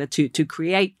together to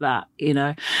create that.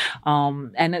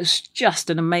 And it's just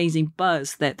an amazing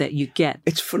buzz that you get.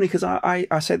 It's funny because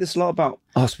I say this a lot about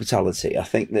hospitality. I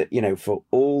think that for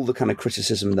all the kind of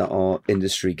criticism that our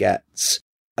industry gets,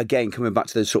 again coming back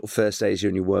to those sort of first days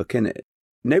when you work in it,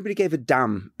 nobody gave a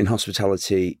damn in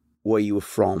hospitality where you were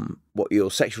from, what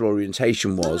your sexual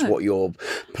orientation was, what your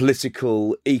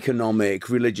political, economic,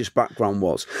 religious background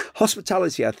was.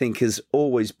 Hospitality, I think, has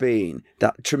always been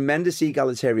that tremendous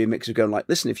egalitarian mix of going like,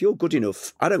 listen, if you're good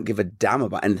enough, I don't give a damn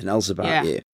about anything else about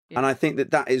you. Yeah. And I think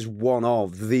that is one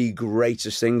of the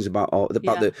greatest things about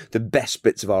the best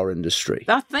bits of our industry.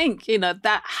 I think,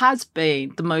 that has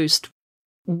been the most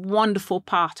wonderful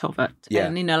part of it. Yeah.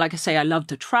 And, like I say, I love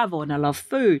to travel and I love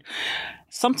food.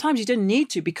 Sometimes you didn't need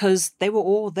to because they were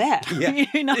all there. Yeah.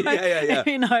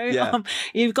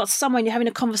 You've got someone, you're having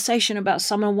a conversation about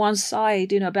someone on one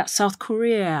side, about South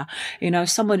Korea,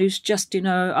 someone who's just,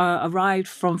 arrived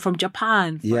from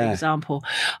Japan, for example,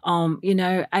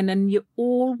 and then you're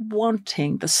all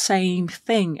wanting the same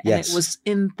thing. And it was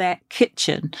in that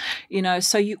kitchen,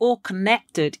 so you all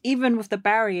connected, even with the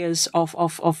barriers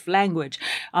of language.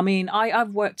 I mean, I've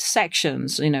worked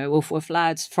sections, with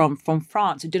lads from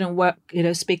France who didn't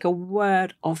speak a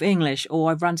word of English, or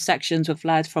I've run sections with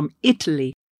lads from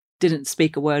Italy, didn't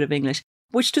speak a word of English.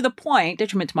 which to the point,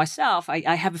 detriment to myself,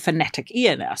 I have a phonetic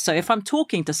ear now. So if I'm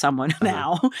talking to someone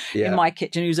now in my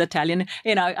kitchen who's Italian,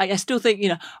 I still think,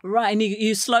 right, and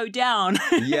you slow down.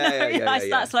 I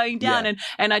start slowing down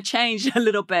and I change a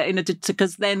little bit,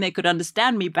 because then they could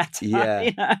understand me better.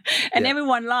 And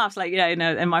everyone laughs, like,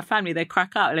 in my family, they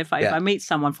crack up if I meet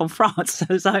someone from France.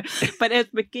 So, but it's,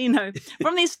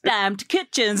 from these damned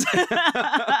kitchens,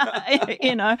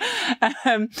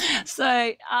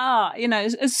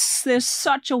 there's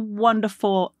such a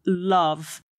wonderful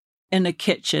love in a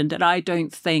kitchen that I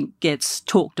don't think gets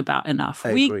talked about enough.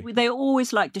 They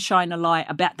always like to shine a light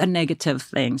about the negative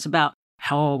things, about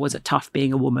how was it tough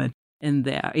being a woman in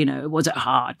there? Was it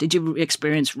hard? Did you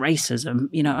experience racism?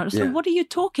 So what are you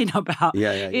talking about?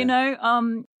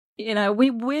 When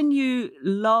you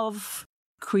love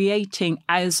creating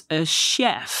as a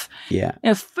chef,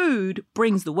 food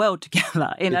brings the world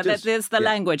together. There's the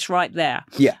language right there.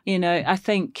 I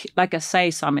think, like I say,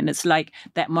 Simon, it's like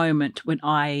that moment when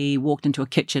I walked into a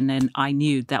kitchen and I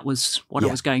knew that was what I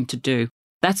was going to do.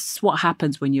 That's what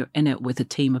happens when you're in it with a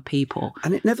team of people,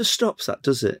 and it never stops. That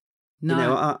does it.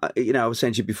 No. I was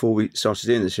saying to you before we started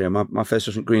doing this show, my first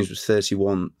restaurant, Greens, was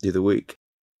 31 the other week.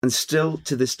 And still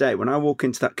to this day, when I walk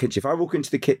into that kitchen, if I walk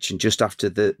into the kitchen just after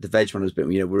the veg one has been,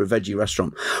 we're a veggie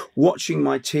restaurant, watching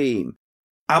my team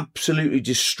absolutely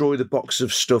destroy the box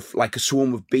of stuff like a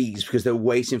swarm of bees because they're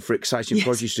waiting for exciting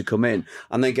produce to come in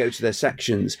and then go to their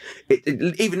sections.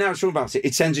 Even now, talking about it,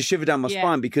 it sends a shiver down my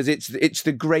spine because it's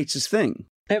the greatest thing.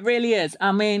 It really is.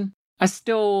 I mean, I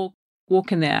still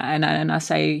walk in there and I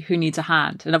say, who needs a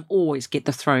hand? And I've always get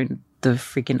the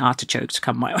freaking artichokes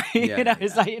come my way.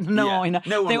 It's like, no one likes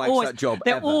that job.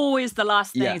 They're always the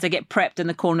last things that get prepped in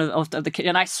the corner of the kitchen.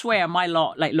 And I swear my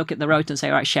lot look at the rota and say,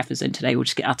 all right, chef is in today, we'll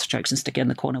just get artichokes and stick it in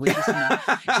the corner. We're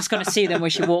just going to see them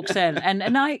when she walks in. And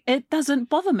it doesn't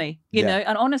bother me,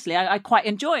 and honestly, I quite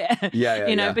enjoy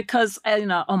it. Because,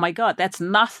 oh my God, that's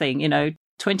nothing,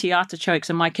 20 artichokes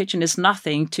in my kitchen is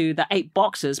nothing to the 8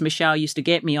 boxes Michelle used to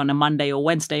get me on a Monday or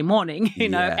Wednesday morning,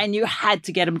 and you had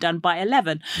to get them done by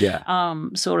 11,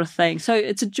 sort of thing. So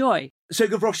it's a joy. So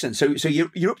Gavroche then, so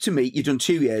you're up to meet, you've done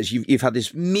 2 years, you've had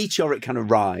this meteoric kind of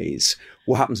rise.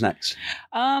 What happens next?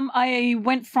 I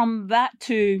went from that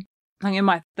to, I think in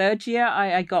my 3rd year,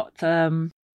 I got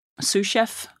sous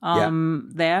chef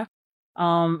there,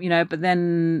 but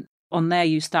then on there,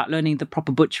 you start learning the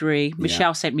proper butchery.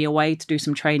 Michelle sent me away to do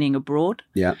some training abroad.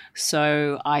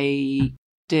 So I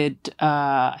did,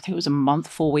 I think it was a month,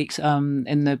 4 weeks,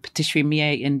 in the Patisserie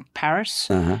Millet in Paris.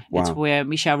 Wow. It's where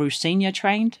Michel Rouge Senior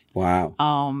trained. Wow.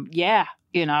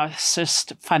 It's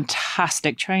just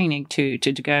fantastic training to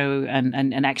go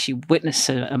and actually witness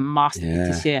a master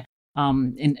patissier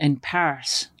in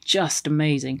Paris. Just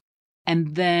amazing.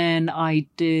 And then I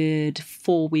did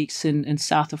 4 weeks in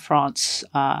south of France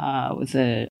with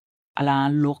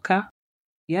Alain Lorca.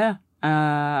 It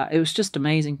was just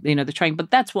amazing, the training.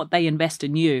 But that's what they invest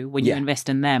in you when you invest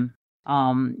in them.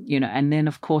 And then,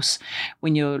 of course,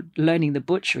 when you're learning the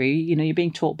butchery, you're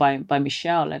being taught by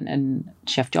Michel and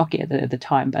Chef Jockey at the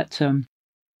time. But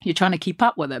you're trying to keep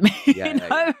up with them.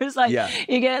 It's like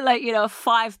you get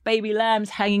 5 baby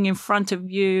lambs hanging in front of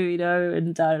you,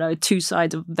 and 2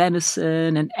 sides of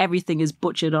venison, and everything is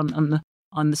butchered on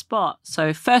the spot.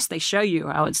 So first they show you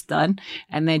how it's done,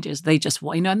 and they just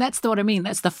and that's what I mean.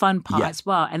 That's the fun part as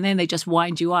well. And then they just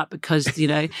wind you up because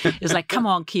it's like, come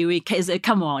on, Kiwi,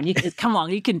 come on, you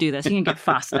can do this. You can get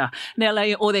faster. And they're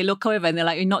like, or they look over and they're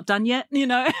like, you're not done yet,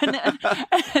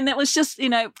 and it was just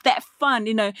that fun.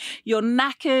 You're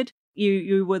knackered.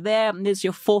 You were there, and there's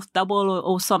your 4th double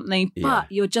or something, but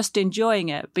you're just enjoying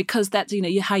it because that's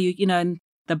how and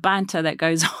the banter that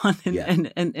goes on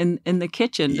in the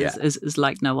kitchen is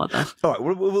like no other. All right,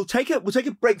 we'll take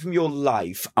a break from your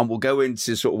life and we'll go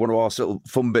into sort of one of our sort of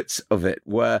fun bits of it.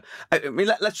 Where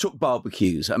let's talk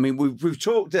barbecues. I mean, we've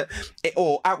talked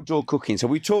or outdoor cooking. So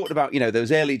we talked about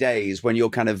those early days when you're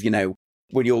kind of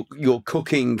when you're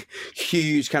cooking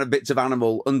huge kind of bits of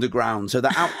animal underground. So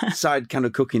the outside kind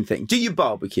of cooking thing. Do you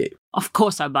barbecue? Of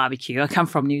course I barbecue. I come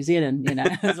from New Zealand,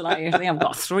 It's like, I think I've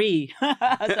got 3 in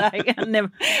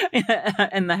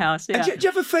the house. Yeah. Do you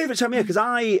have a favourite time of year? Because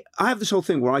I have this whole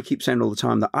thing where I keep saying all the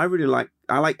time that I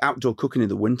like outdoor cooking in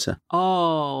the winter.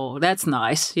 Oh, that's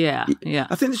nice. Yeah.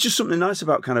 I think there's just something nice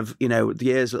about kind of,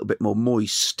 the air's a little bit more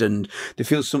moist and there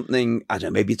feels something, I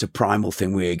don't know, maybe it's a primal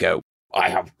thing where you go, I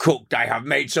have cooked, I have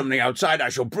made something outside I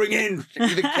shall bring in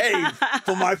the cave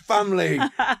for my family.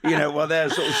 While they're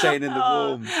sort of staying in the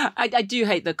warm. I do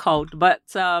hate the cold, but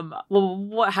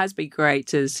what has been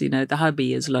great is, the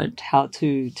hubby has learned how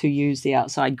to use the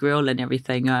outside grill and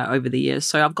everything over the years.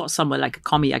 So I've got somewhere like a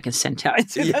commie I can send out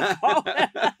into the cold.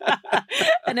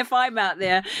 And if I'm out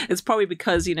there, it's probably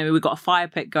because, we've got a fire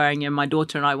pit going and my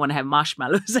daughter and I want to have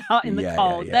marshmallows out in the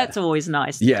cold. Yeah. That's always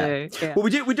nice to do. Yeah. Well,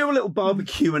 we do a little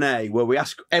barbecue Q&A where we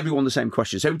ask everyone the same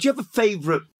question. So do you have a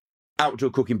favourite outdoor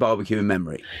cooking barbecue in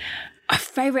memory? A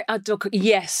favourite outdoor cooking?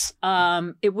 Yes.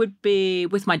 It would be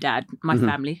with my dad, my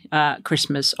family,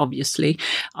 Christmas, obviously.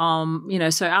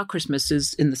 So our Christmas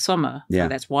is in the summer. Yeah. So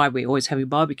that's why we always have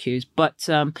barbecues. But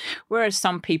whereas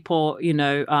some people,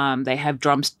 they have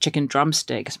chicken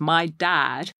drumsticks, my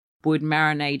dad would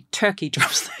marinate turkey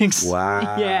drumsticks.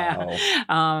 Wow. Yeah.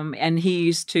 And he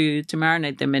used to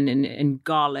marinate them in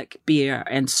garlic, beer,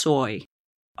 and soy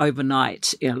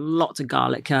overnight. Lots of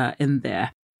garlic in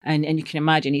there. And you can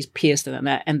imagine he's pierced in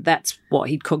that. And that's what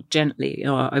he'd cook gently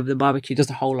over the barbecue,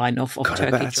 just a whole line of turkey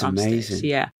drumsticks. Amazing.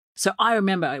 Yeah. So I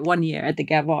remember one year at the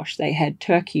Gavroche, they had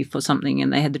turkey for something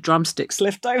and they had the drumsticks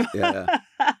left over. Yeah.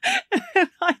 And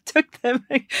I took them.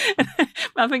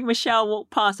 I think Michelle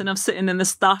walked past and I'm sitting in the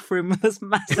staff room with this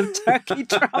massive turkey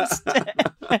drumstick.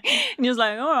 And he was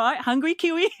like, all right, hungry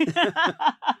Kiwi?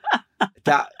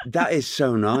 That is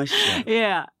so nice.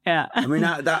 Yeah. I mean,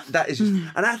 that is,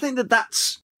 and I think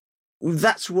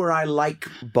that's where I like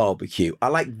barbecue. I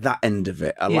like that end of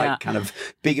it. I like kind of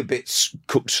bigger bits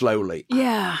cooked slowly.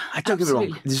 Yeah, I don't get me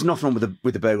wrong. There's nothing wrong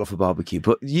with the burger for barbecue,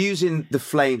 but using the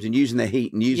flames and using the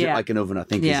heat and using it like an oven, I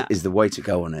think is the way to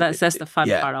go on it. That's the fun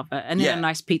part of it, and then a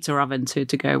nice pizza oven to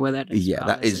go with it. Yeah,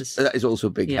 that is also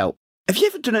a big help. Have you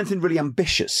ever done anything really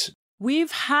ambitious?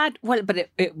 We've had but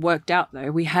it worked out though.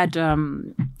 We had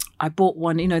I bought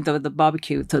one, the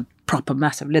barbecue with the proper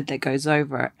massive lid that goes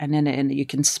over it, and then you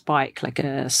can spike like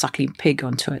a suckling pig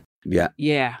onto it. Yeah.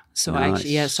 Yeah. So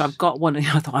nice. So I've got one, and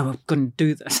I thought I was going to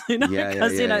do this,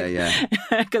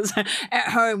 because at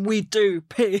home we do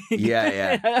pig.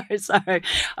 Yeah. So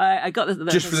I got this.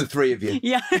 Just for the three of you.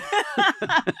 Yeah.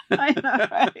 I know.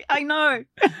 Right? I know.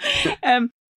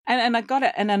 And I got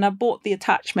it, and then I bought the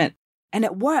attachment, and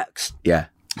it works. Yeah.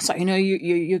 So,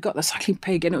 you got the suckling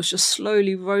pig and it was just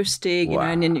slowly roasting,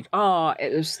 and then,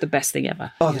 it was the best thing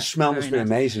ever. Oh, the smell must be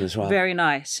amazing as well. Very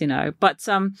nice, But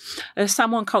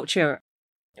Samoan culture,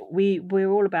 we're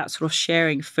all about sort of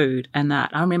sharing food and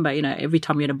that. I remember, every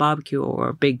time we had a barbecue or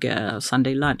a big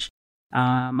Sunday lunch,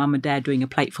 mum and dad doing a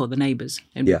plate for the neighbours,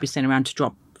 and we'd be sitting around to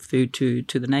drop food to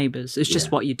the neighbours. It's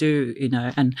just what you do,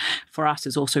 and for us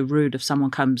it's also rude if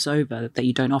someone comes over that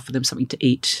you don't offer them something to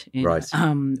eat, right?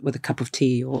 With a cup of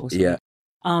tea or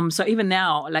something. So even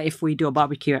now, like if we do a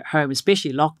barbecue at home,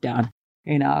 especially lockdown,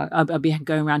 I'll be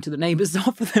going around to the neighbours to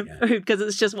offer them food because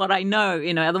it's just what I know.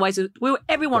 Otherwise,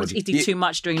 everyone's eating too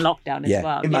much during lockdown as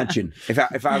well. Imagine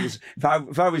if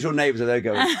I was your neighbours, they're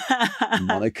going,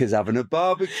 Monica's having a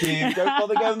barbecue. Don't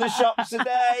bother going to the shops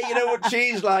today. You know what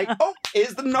she's like. Oh,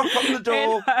 here's the knock on the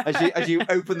door as you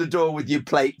open the door with your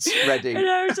plates ready.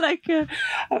 I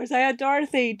was like,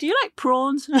 Dorothy, do you like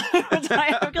prawns?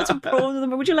 I've got some prawns.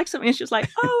 Would you like something? And she was like,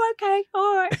 oh, okay,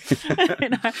 all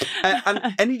right.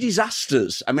 And any disaster.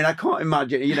 I mean, I can't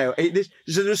imagine,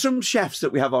 so there's some chefs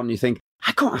that we have on, you think,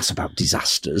 I can't ask about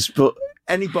disasters, but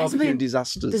any barbecue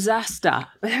disasters? Disaster.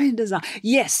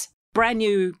 Yes. Brand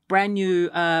new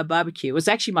barbecue. It was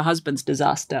actually my husband's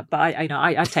disaster, but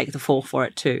I take the fall for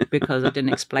it too because I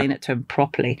didn't explain it to him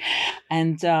properly.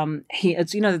 And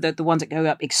it's the ones that go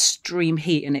up extreme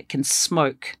heat and it can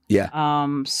smoke. Yeah.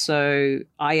 So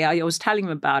I was telling him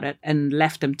about it and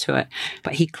left him to it,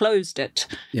 but he closed it.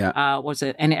 Yeah.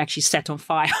 And it actually set on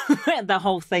fire. The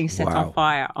whole thing set on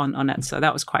fire on it. So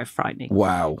that was quite frightening.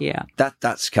 Wow. Yeah.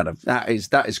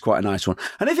 That is quite a nice one.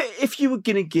 And if you were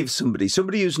going to give somebody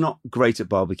who's not great at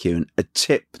barbecuing a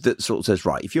tip that sort of says,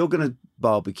 right, if you're going to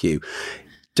barbecue,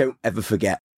 don't ever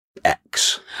forget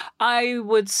X. I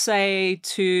would say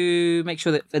to make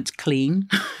sure that it's clean.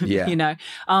 Yeah.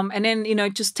 And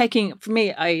then just taking, for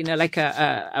me, like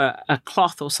a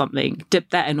cloth or something, dip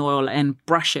that in oil and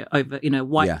brush it over.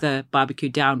 Wipe the barbecue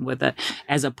down with it,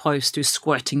 as opposed to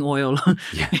squirting oil.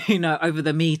 Over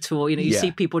the meat, or you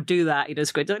see people do that.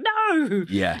 Squirt. No.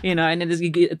 Yeah. And then you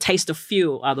get a taste of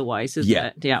fuel. Otherwise, isn't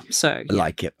it? Yeah. So I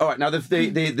like it. All right. Now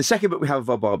the second bit we have of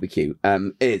our barbecue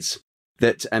is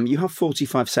that you have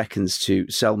 45 seconds to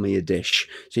sell me a dish.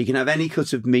 So you can have any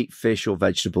cut of meat, fish or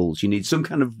vegetables. You need some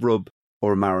kind of rub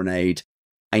or a marinade,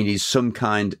 and you need some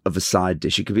kind of a side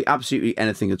dish. It could be absolutely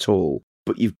anything at all,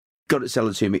 but you've got to sell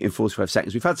it to me in 45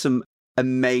 seconds. We've had some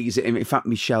amazing. In fact,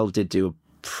 Michelle did do a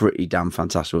pretty damn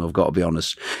fantastic one, I've got to be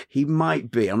honest. He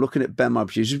might be. I'm looking at Ben, my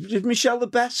producer. Is Michelle the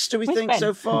best, do we think, Ben?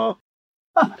 so far?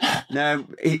 No,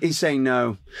 he's saying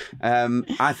no.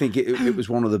 I think it was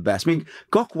one of the best. I mean,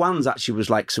 Gok Wan's actually was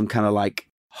like some kind of like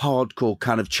hardcore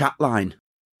kind of chat line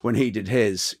when he did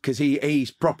his, because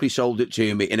he's properly sold it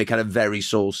to me in a kind of very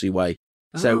saucy way.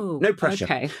 So no pressure.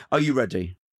 Okay. Are you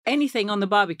ready? Anything on the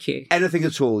barbecue? Anything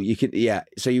at all. You can, yeah.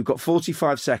 So you've got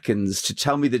 45 seconds to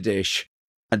tell me the dish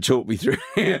and talk me through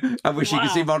it. I wish you could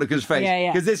see Monica's face.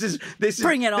 Yeah. Because this is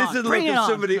Bring it on. This is the Bring look it of on.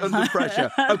 somebody under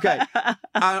pressure. Okay.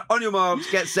 On your marks,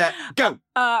 get set, go.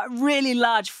 Really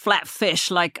large flat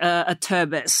fish like a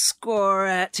turbot. Score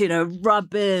it,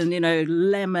 rub in,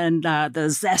 lemon, the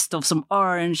zest of some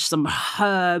orange, some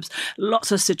herbs,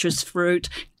 lots of citrus fruit.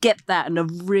 Get that in a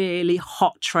really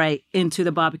hot tray into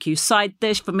the barbecue. Side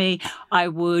dish for me, I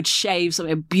would shave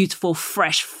some beautiful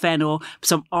fresh fennel,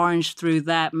 some orange through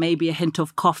that, maybe a hint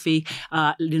of coffee,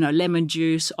 lemon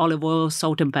juice, olive oil,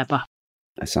 salt and pepper.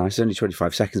 It's only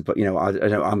 25 seconds, but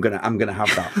I'm gonna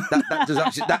have that.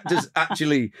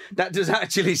 That does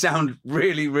actually sound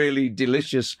really, really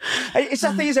delicious. It's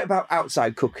that thing, is it, about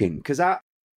outside cooking? Because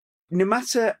no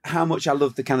matter how much I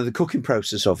love the kind of the cooking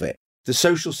process of it, the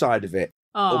social side of it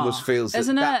almost feels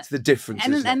that's the difference.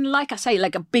 And like I say,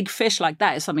 like a big fish like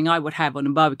that is something I would have on a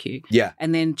barbecue. Yeah.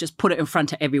 And then just put it in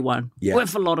front of everyone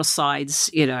with a lot of sides,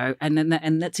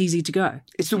 and that's easy to go.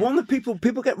 It's the one that people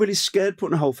get really scared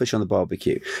putting a whole fish on the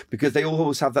barbecue because they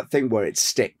always have that thing where it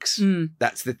sticks.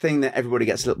 That's the thing that everybody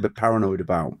gets a little bit paranoid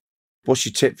about. What's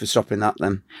your tip for stopping that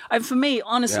then? And for me,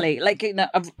 honestly, like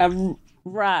a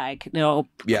rag,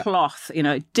 cloth,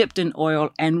 dipped in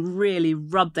oil, and really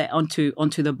rub that onto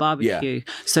the barbecue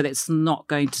so that it's not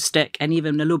going to stick, and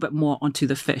even a little bit more onto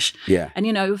the fish. Yeah.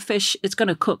 And fish, it's going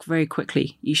to cook very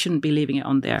quickly. You shouldn't be leaving it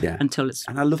on there until it's.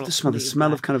 And I love the smell. The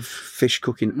smell of kind of fish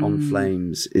cooking on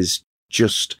flames is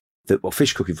just.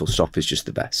 Fish cooking full stop is just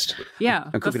the best. Yeah,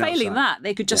 but failing that,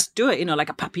 they could just do it, like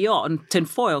a papillote on tin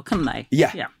foil, couldn't they?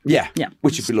 Yeah,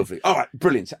 which would be lovely. All right,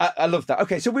 brilliant. I love that.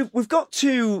 Okay, so we've got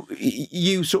to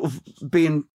you sort of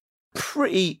being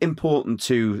pretty important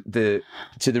to the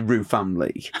Roux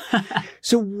family.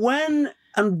 So when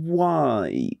and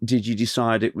why did you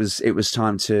decide it was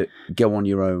time to go on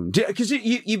your own? Because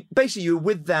you basically you were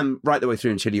with them right the way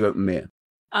through until you opened Mere.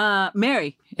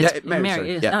 Mary.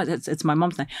 Mary. No, it's my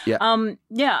mom's name. Yeah.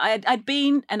 I'd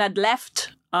been and I'd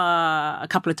left a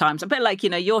couple of times, a bit like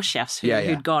your chefs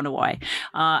who'd gone away,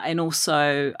 and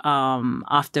also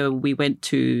after we went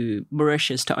to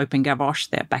Mauritius to open Gavroche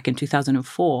there back in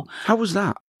 2004. How was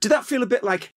that? Did that feel a bit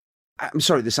like? I'm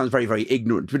sorry, this sounds very, very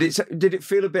ignorant, but did it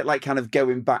feel a bit like kind of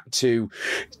going back to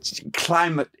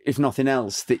climate, if nothing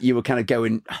else, that you were kind of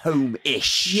going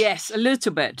home-ish? Yes, a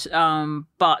little bit.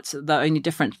 But the only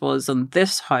difference was on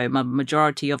this home, a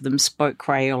majority of them spoke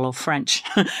Creole or French.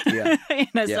 So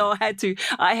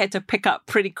I had to pick up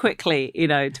pretty quickly,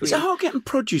 Is it hard getting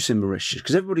produce in Mauritius?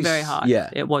 Because everybody's... Very hard.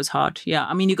 Yeah. It was hard. Yeah.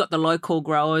 I mean, you got the local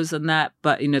growers and that,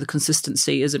 but, the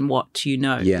consistency isn't what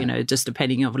just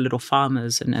depending on little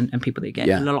farmers and people that get.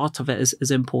 A lot of it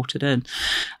is imported in.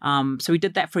 So we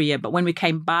did that for a year. But when we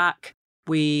came back,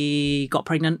 we got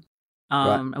pregnant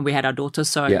and we had our daughter.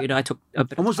 So, I took a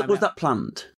bit of time. Was that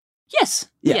planned? Yes.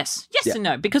 And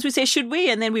no, because we said, should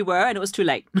we? And then we were, and it was too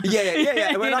late.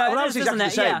 Yeah. When I was exactly the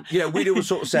same. We all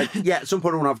sort of said, at some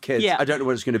point I want to have kids. I don't know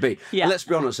when it's going to be. And let's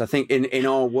be honest, I think in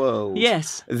our world,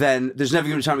 then there's never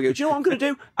going to be time to go, do you know what I'm going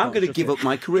to do? I'm going to give up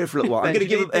my career for a little while. I'm going to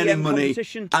give up any money.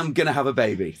 I'm going to have a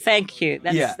baby. Thank you.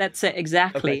 That's it,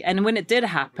 exactly. Okay. And when it did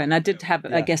happen, I did have,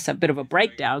 I guess, a bit of a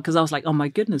breakdown because I was like, oh my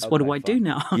goodness, what do I do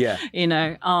now?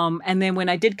 And then when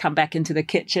I did come back into the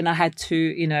kitchen, I had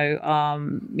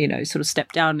to, sort of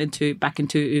step down back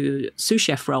into sous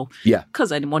chef role. Yeah.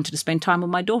 Because I wanted to spend time with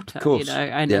my daughter. Of course.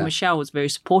 And Michelle was very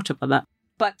supportive of that.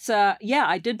 But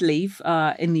I did leave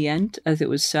in the end, as it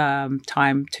was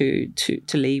time to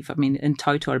leave. I mean, in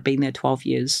total, I've been there 12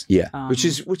 years. Yeah, which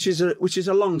is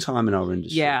a long time in our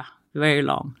industry. Yeah, very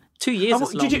long. 2 years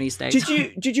is long these days.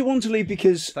 Did you want to leave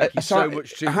because thank you so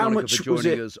much to how Monica much for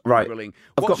joining was us? Right, Grilling.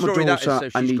 I've got my daughter.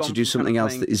 I need to do something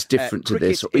else that is different to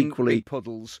this, or equally.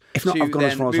 If not, I've gone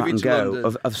as far as I can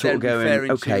go. Of sort of going,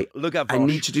 okay, I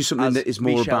need to do something that is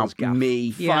more about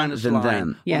me than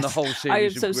them. Yes, so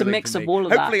it's a mix of all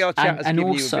of that, and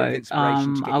also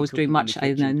I was doing much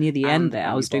near the end there.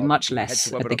 I was doing much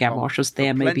less at the Gavroche. I was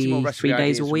there maybe 3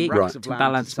 days a week to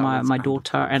balance my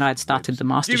daughter, and I had started the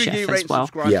MasterChef as well.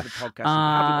 Yeah. podcast if you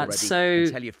haven't already, So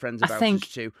and tell your friends about I think us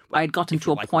too. I'd gotten if to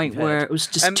you a like what point you've where heard. it was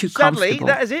just too Sadly, comfortable.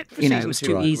 that is it for season It was 2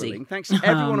 too of easy. Grilling. Thanks to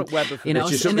everyone at Weber for know, this.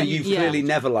 Which is and something then- you've yeah. clearly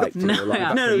never liked in your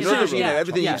life. No,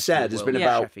 Everything you've said has been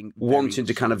about wanting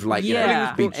to kind of like,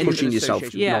 Yeah. be pushing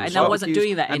yourself. Yeah, and I wasn't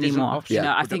doing that anymore. You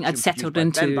know, I think I'd settled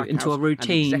into a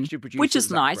routine, which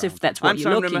is nice if that's what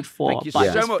you're looking for. But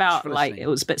I just felt like it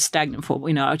was a bit stagnant for,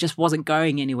 I just wasn't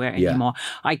going anywhere anymore.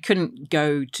 I couldn't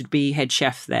go to be head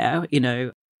chef there,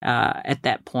 at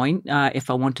that point, if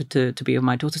I wanted to be with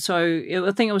my daughter. So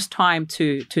I think it was time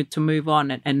to move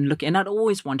on and look. And I'd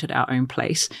always wanted our own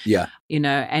place. Yeah.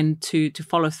 And to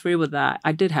follow through with that,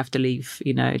 I did have to leave,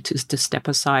 to step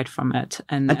aside from it.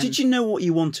 And did you know what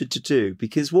you wanted to do?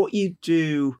 Because what you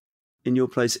do in your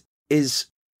place is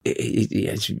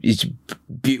it's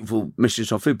beautiful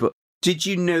Michelin food, but did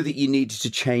you know that you needed to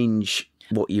change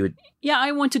what you would? Yeah,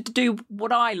 I wanted to do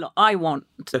what I want,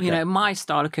 my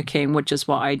style of cooking, which is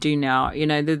what I do now.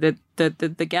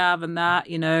 The gaff and that,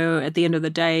 at the end of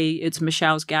the day, it's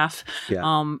Michel's gaff.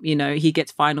 Yeah. He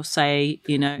gets final say,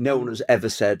 No one has ever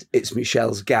said it's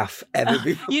Michel's gaff ever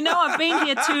before. I've been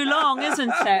here too long, isn't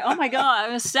it? Oh my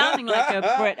God, I'm sounding like a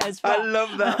Brit as well. I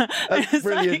love that. That's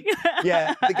brilliant.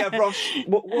 Yeah, the Gavroche.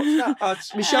 What's that?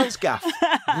 It's Michel's gaff.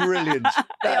 Brilliant.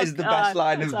 That is the best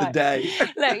line of the day.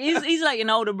 Look, he's like an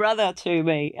older brother to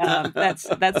me.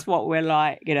 That's what we're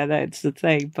like. That's the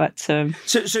thing. But so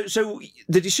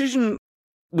the decision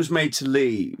was made to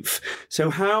leave. So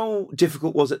how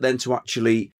difficult was it then to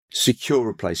actually secure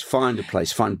a place, find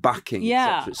backing? Yeah,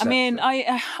 et cetera, et cetera? I mean,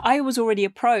 I was already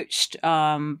approached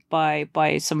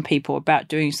by some people about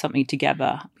doing something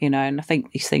together, and I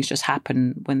think these things just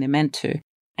happen when they're meant to,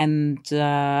 and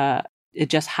it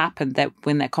just happened that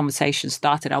when that conversation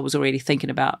started, I was already thinking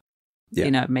about,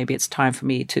 maybe it's time for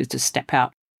me to step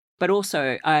out. But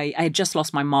also, I had just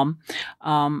lost my mum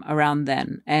around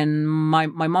then, and my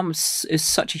mum is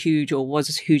such a huge, or was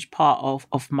a huge part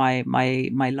of my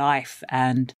life,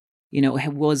 and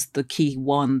it was the key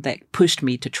one that pushed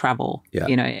me to travel. Yeah.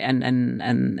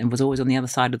 And was always on the other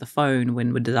side of the phone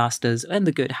when disasters and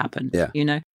the good happened. Yeah.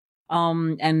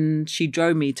 And she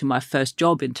drove me to my first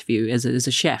job interview as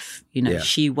a chef.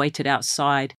 She waited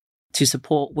outside to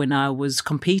support when I was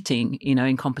competing,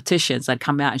 in competitions. I'd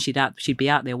come out and she'd be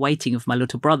out there waiting with my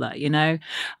little brother,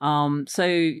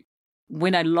 So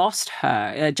when I lost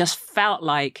her, it just felt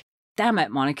like, damn it,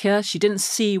 Monica, she didn't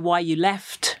see why you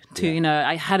left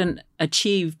I hadn't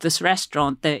achieved this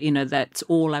restaurant that, that's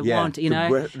all I want,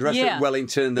 The restaurant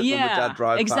Wellington that mum and dad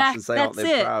drive past and say, aren't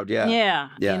they proud? Yeah.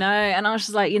 And I was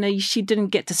just like, she didn't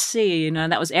get to see,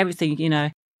 that was everything,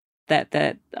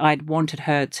 that I'd wanted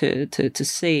her to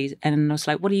see. And I was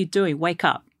like, what are you doing? Wake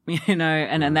up, and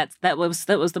that was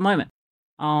the moment.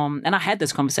 And I had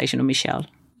this conversation with Michel,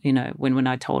 when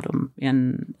I told him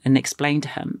and explained to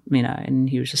him, and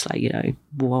he was just like,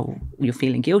 well, you're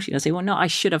feeling guilty. I said, well, no, I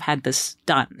should have had this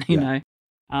done,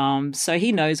 So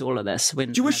he knows all of this.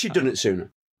 Do you wish you'd done it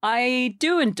sooner? I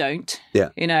do and don't. Yeah.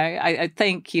 I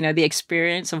think, the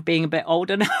experience of being a bit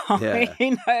older now,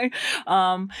 and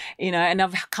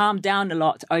I've calmed down a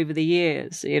lot over the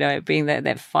years, being that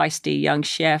feisty young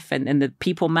chef and the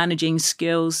people managing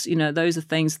skills, those are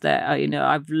things that,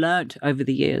 I've learned over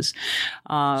the years.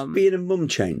 Being a mum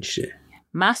changed you?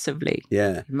 Massively.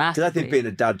 Yeah. Massively. Because I think being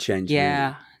a dad changed me.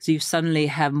 Yeah. So you suddenly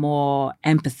have more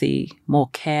empathy, more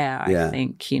care, I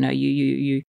think.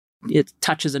 You it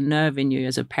touches a nerve in you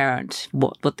as a parent,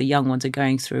 what the young ones are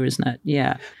going through, isn't it?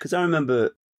 Yeah. Because I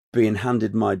remember being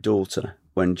handed my daughter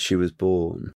when she was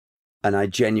born, and I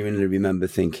genuinely remember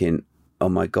thinking, oh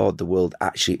my God, the world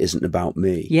actually isn't about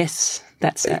me. Yes,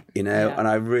 that's it. And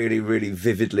I really, really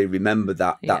vividly remember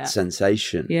that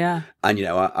sensation. Yeah. And,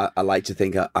 I like to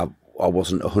think I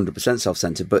wasn't 100%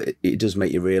 self-centered, but it does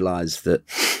make you realise that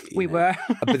we were.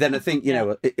 But then I think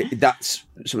that's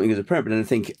something as a parent. But then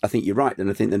I think you're right. Then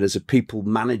I think that as a people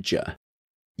manager,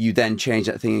 you then change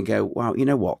that thing and go, wow, you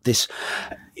know what?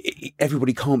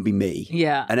 Everybody can't be me.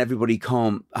 Yeah. And everybody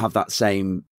can't have that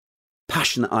same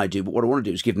passion that I do. But what I want to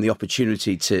do is give them the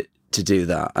opportunity to do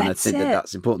that. And I think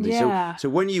that's important. Yeah. So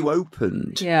when you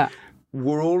opened,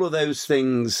 were all of those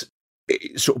things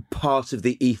sort of part of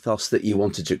the ethos that you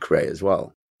wanted to create as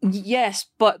well? Yes,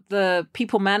 but the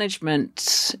people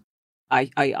management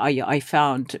I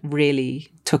found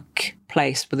really took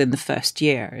place within the first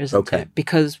year, isn't it?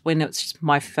 Because when it's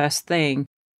my first thing,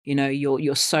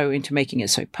 you're so into making it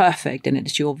so perfect, and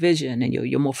it's your vision, and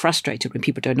you're more frustrated when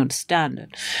people don't understand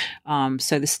it.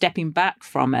 So the stepping back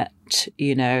from it,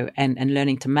 and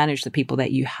learning to manage the people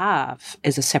that you have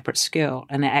is a separate skill,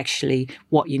 and actually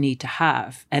what you need to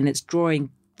have, and it's drawing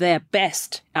their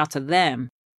best out of them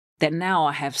that now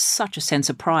I have such a sense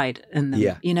of pride in them.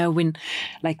 Yeah. You know, when,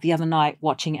 like the other night,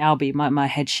 watching Albie, my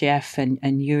head chef,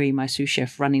 and Yuri, my sous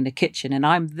chef, running the kitchen, and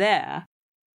I'm there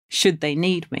should they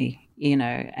need me, you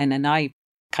know, and then I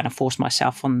kind of force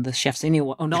myself on the chefs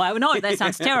anyway. Oh, no, that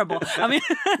sounds terrible. I mean,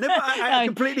 No, but I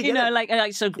completely get you know, it. like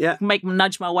I sort of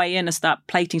nudge my way in and start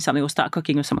plating something or start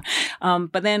cooking with someone.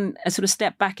 But then I sort of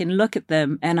step back and look at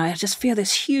them, and I just feel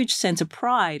this huge sense of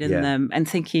pride in them, and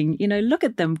thinking, you know, look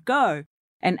at them go.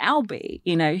 And Albie,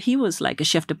 you know, he was like a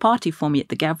chef de partie for me at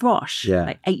the Gavroche,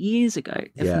 like 8 years ago,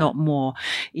 if not more,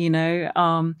 you know.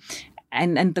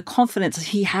 And the confidence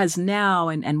he has now,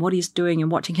 and what he's doing, and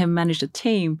watching him manage the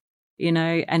team, you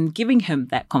know, and giving him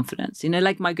that confidence, you know,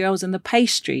 like my girls in the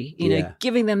pastry, you know,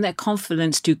 giving them that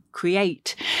confidence to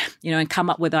create, you know, and come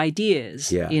up with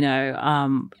ideas, you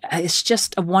know, it's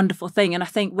just a wonderful thing. And I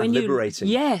think when liberating.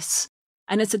 Yes.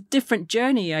 And it's a different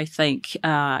journey, I think,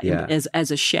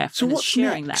 as a chef. So and what's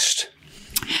sharing next?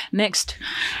 Next,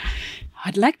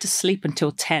 I'd like to sleep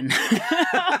until 10.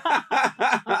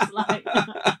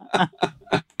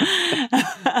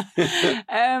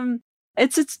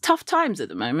 It's tough times at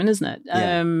the moment, isn't it?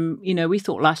 You know, we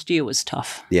thought last year was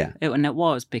tough. And it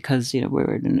was, because, you know, we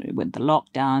were with the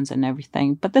lockdowns and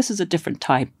everything. But this is a different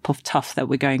type of tough that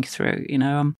we're going through, you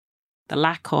know. The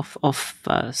lack of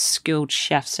skilled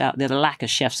chefs out there, the lack of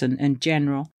chefs in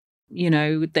general. You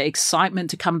know, the excitement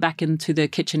to come back into the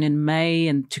kitchen in May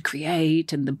and to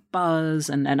create, and the buzz.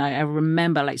 And I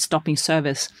remember like stopping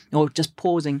service or just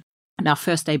pausing. And our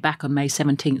first day back on May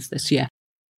 17th this year,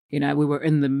 you know, we were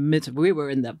in the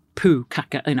poo,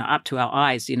 you know, up to our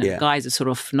eyes. You know, guys are sort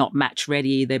of not match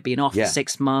ready. They've been off for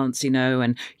 6 months, you know,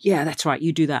 and that's right,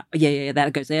 you do that. Yeah,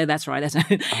 that goes there. That's right. That's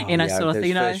you know, sort of thing.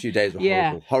 You know, first few days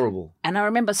were horrible. And I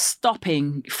remember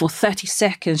stopping for 30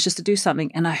 seconds just to do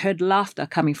something, and I heard laughter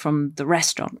coming from the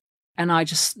restaurant. And I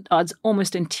was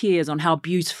almost in tears on how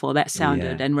beautiful that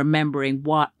sounded, and remembering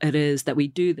what it is that we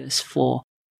do this for.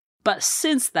 But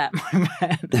since that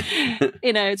moment,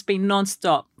 you know, it's been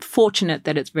nonstop. Fortunate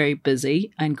that it's very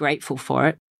busy, and grateful for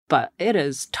it. But it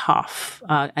is tough.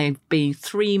 I've been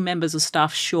 3 members of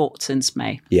staff short since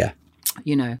May.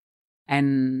 You know,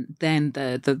 and then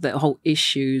the whole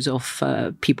issues of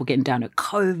people getting down with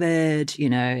COVID, you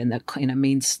know, and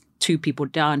means 2 people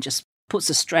down just puts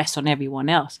the stress on everyone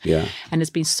else. And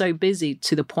it's been so busy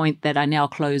to the point that I now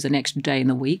close an extra day in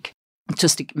the week,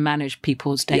 just to manage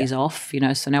people's days off, you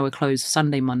know. So now we're closed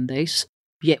Sunday, Mondays,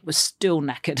 yet we're still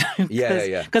knackered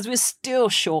because we're still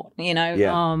short, you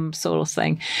know, sort of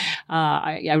thing.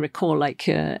 I recall, like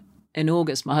in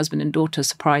August, my husband and daughter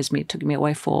surprised me, took me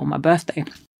away for my birthday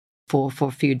for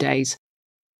a few days.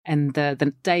 And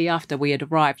the day after we had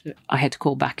arrived, I had to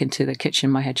call back into the kitchen,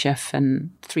 my head chef,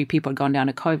 and 3 people had gone down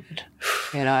to COVID.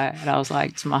 And I was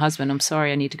like to my husband, I'm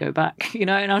sorry, I need to go back, you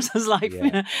know. And I was just like,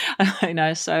 you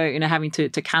know, so, you know, having to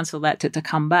cancel that to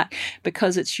come back,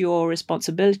 because it's your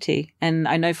responsibility. And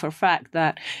I know for a fact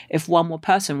that if one more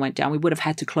person went down, we would have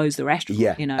had to close the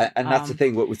restaurant, you know. And that's the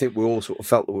thing, what we think, we all sort of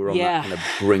felt that we were on that kind of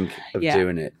brink of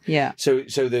doing it. So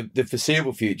the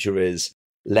foreseeable future is,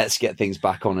 let's get things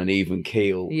back on an even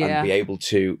keel and be able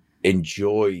to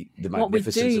enjoy the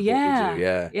magnificence of what we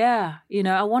do. You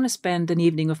know, I want to spend an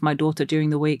evening with my daughter during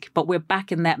the week, but we're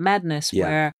back in that madness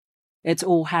where it's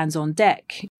all hands on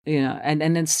deck, you know,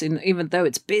 and it's, even though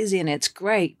it's busy and it's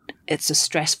great, it's a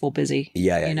stressful busy.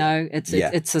 You know,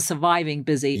 it's a surviving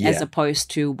busy as opposed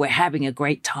to we're having a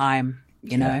great time.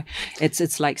 You know,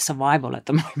 it's like survival at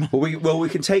the moment. Well, we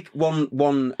can take one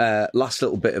last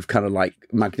little bit of kind of like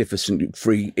magnificent,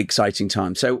 free, exciting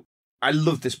time. So I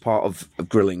love this part of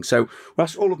grilling. So we'll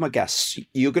ask all of my guests,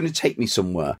 you're going to take me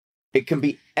somewhere. It can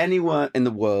be anywhere in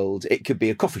the world. It could be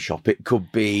a coffee shop. It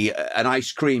could be an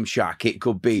ice cream shack. It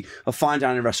could be a fine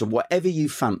dining restaurant, whatever you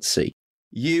fancy.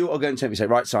 You are going to take me, say,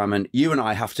 right, Simon, you and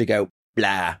I have to go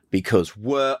blah, because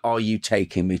where are you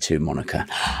taking me to, Monica?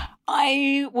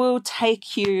 I will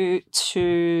take you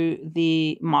to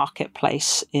the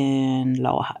marketplace in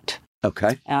Lower Hutt.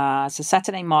 Okay. It's a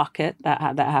Saturday market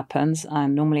that happens.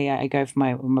 And normally I go for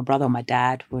my brother or my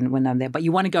dad when I'm there. But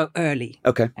you want to go early.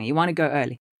 Okay. And you want to go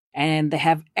early. And they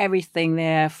have everything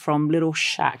there, from little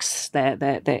shacks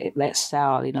that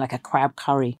sell, you know, like a crab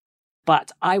curry.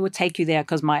 But I would take you there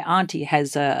because my auntie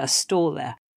has a store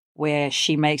there where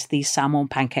she makes these salmon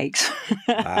pancakes,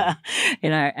 wow. You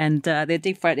know, and they're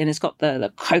deep fried, and it's got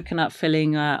the coconut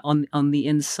filling on the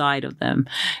inside of them,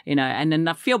 you know. And then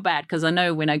I feel bad because I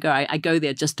know when I go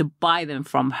there just to buy them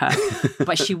from her,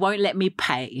 but she won't let me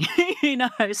pay, you know.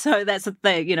 So that's the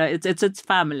thing, you know. It's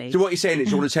family. So what you're saying is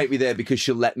you want to take me there because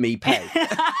she'll let me pay.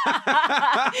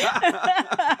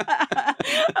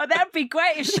 Oh, that'd be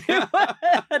great if she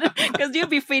would, because you'd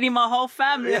be feeding my whole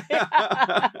family.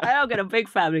 I've got a big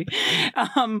family.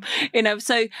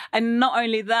 So, and not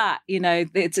only that,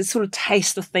 it's a sort of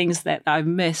taste of things that I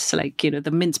miss, like,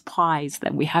 the mince pies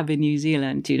that we have in New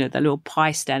Zealand, the little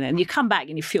pie stand. And you come back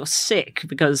and you feel sick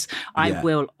because I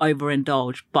will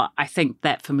overindulge. But I think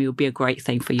that for me would be a great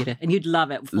thing for you to, and you'd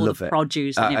love it with all the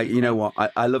produce. And you know what?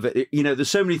 I love it. There's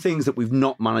so many things that we've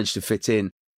not managed to fit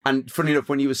in. And funny enough,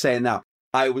 when you were saying that,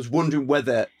 I was wondering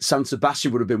whether San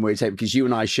Sebastian would have been where you take, because you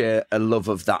and I share a love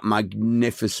of that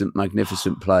magnificent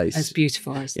place. It's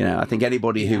beautiful. I think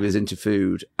anybody who is into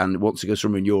food and wants to go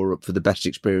somewhere in Europe for the best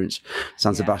experience,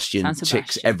 San Sebastian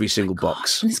ticks every single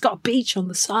box. And it's got a beach on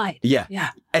the side. Yeah.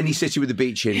 Any city with a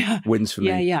beach in wins for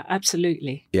me. Yeah,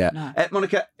 absolutely. Yeah. No.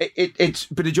 Monica, it's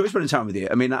been a joy spending time with you.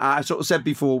 I mean, I sort of said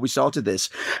before we started this,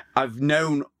 I've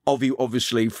known of you,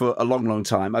 obviously, for a long, long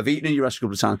time. I've eaten in your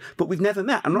restaurant a couple of times, but we've never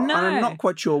met. And I'm not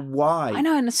quite sure why. I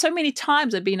know, and so many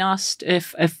times I've been asked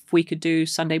if we could do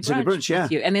Sunday brunch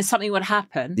with you, and then something would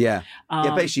happen. Yeah.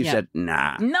 Basically you said,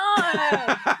 nah. No!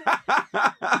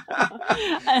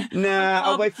 Nah,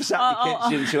 I'll wait for Saturday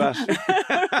Kitchen to ask.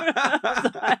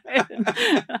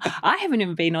 I haven't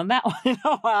even been on that one in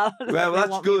a while. Well,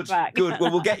 that's good. Good.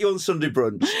 Well, we'll get you on Sunday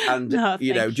brunch. And,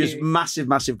 just massive,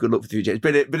 massive good luck for the future. It's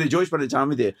been a joy spending time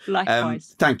with you.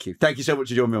 Likewise. Thank you. Thank you so much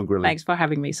for joining me on Grilling. Thanks for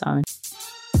having me, Simon.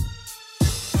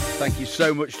 Thank you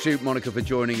so much to Monica for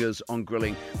joining us on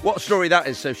Grilling. What a story that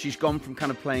is. So she's gone from kind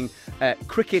of playing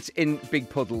cricket in big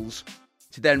puddles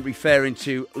to then referring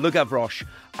to Le Gavroche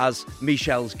as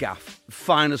Michel's gaff.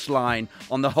 Finest line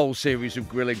on the whole series of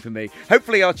Grilling for me.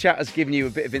 Hopefully our chat has given you a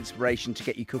bit of inspiration to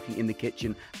get you cooking in the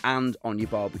kitchen and on your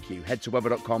barbecue. Head to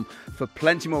Weber.com for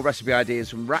plenty more recipe ideas,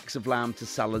 from racks of lamb to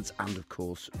salads and, of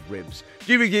course, ribs.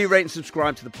 Do review, rate and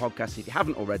subscribe to the podcast if you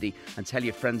haven't already, and tell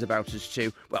your friends about us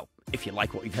too. Well, if you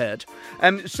like what you've heard.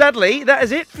 Sadly, that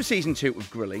is it for Season 2 of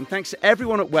Grilling. Thanks to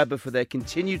everyone at Weber for their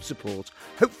continued support.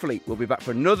 Hopefully, we'll be back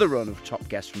for another run of top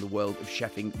guests from the world of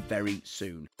chefing very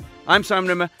soon. I'm Simon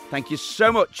Rimmer. Thank you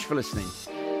so much for listening.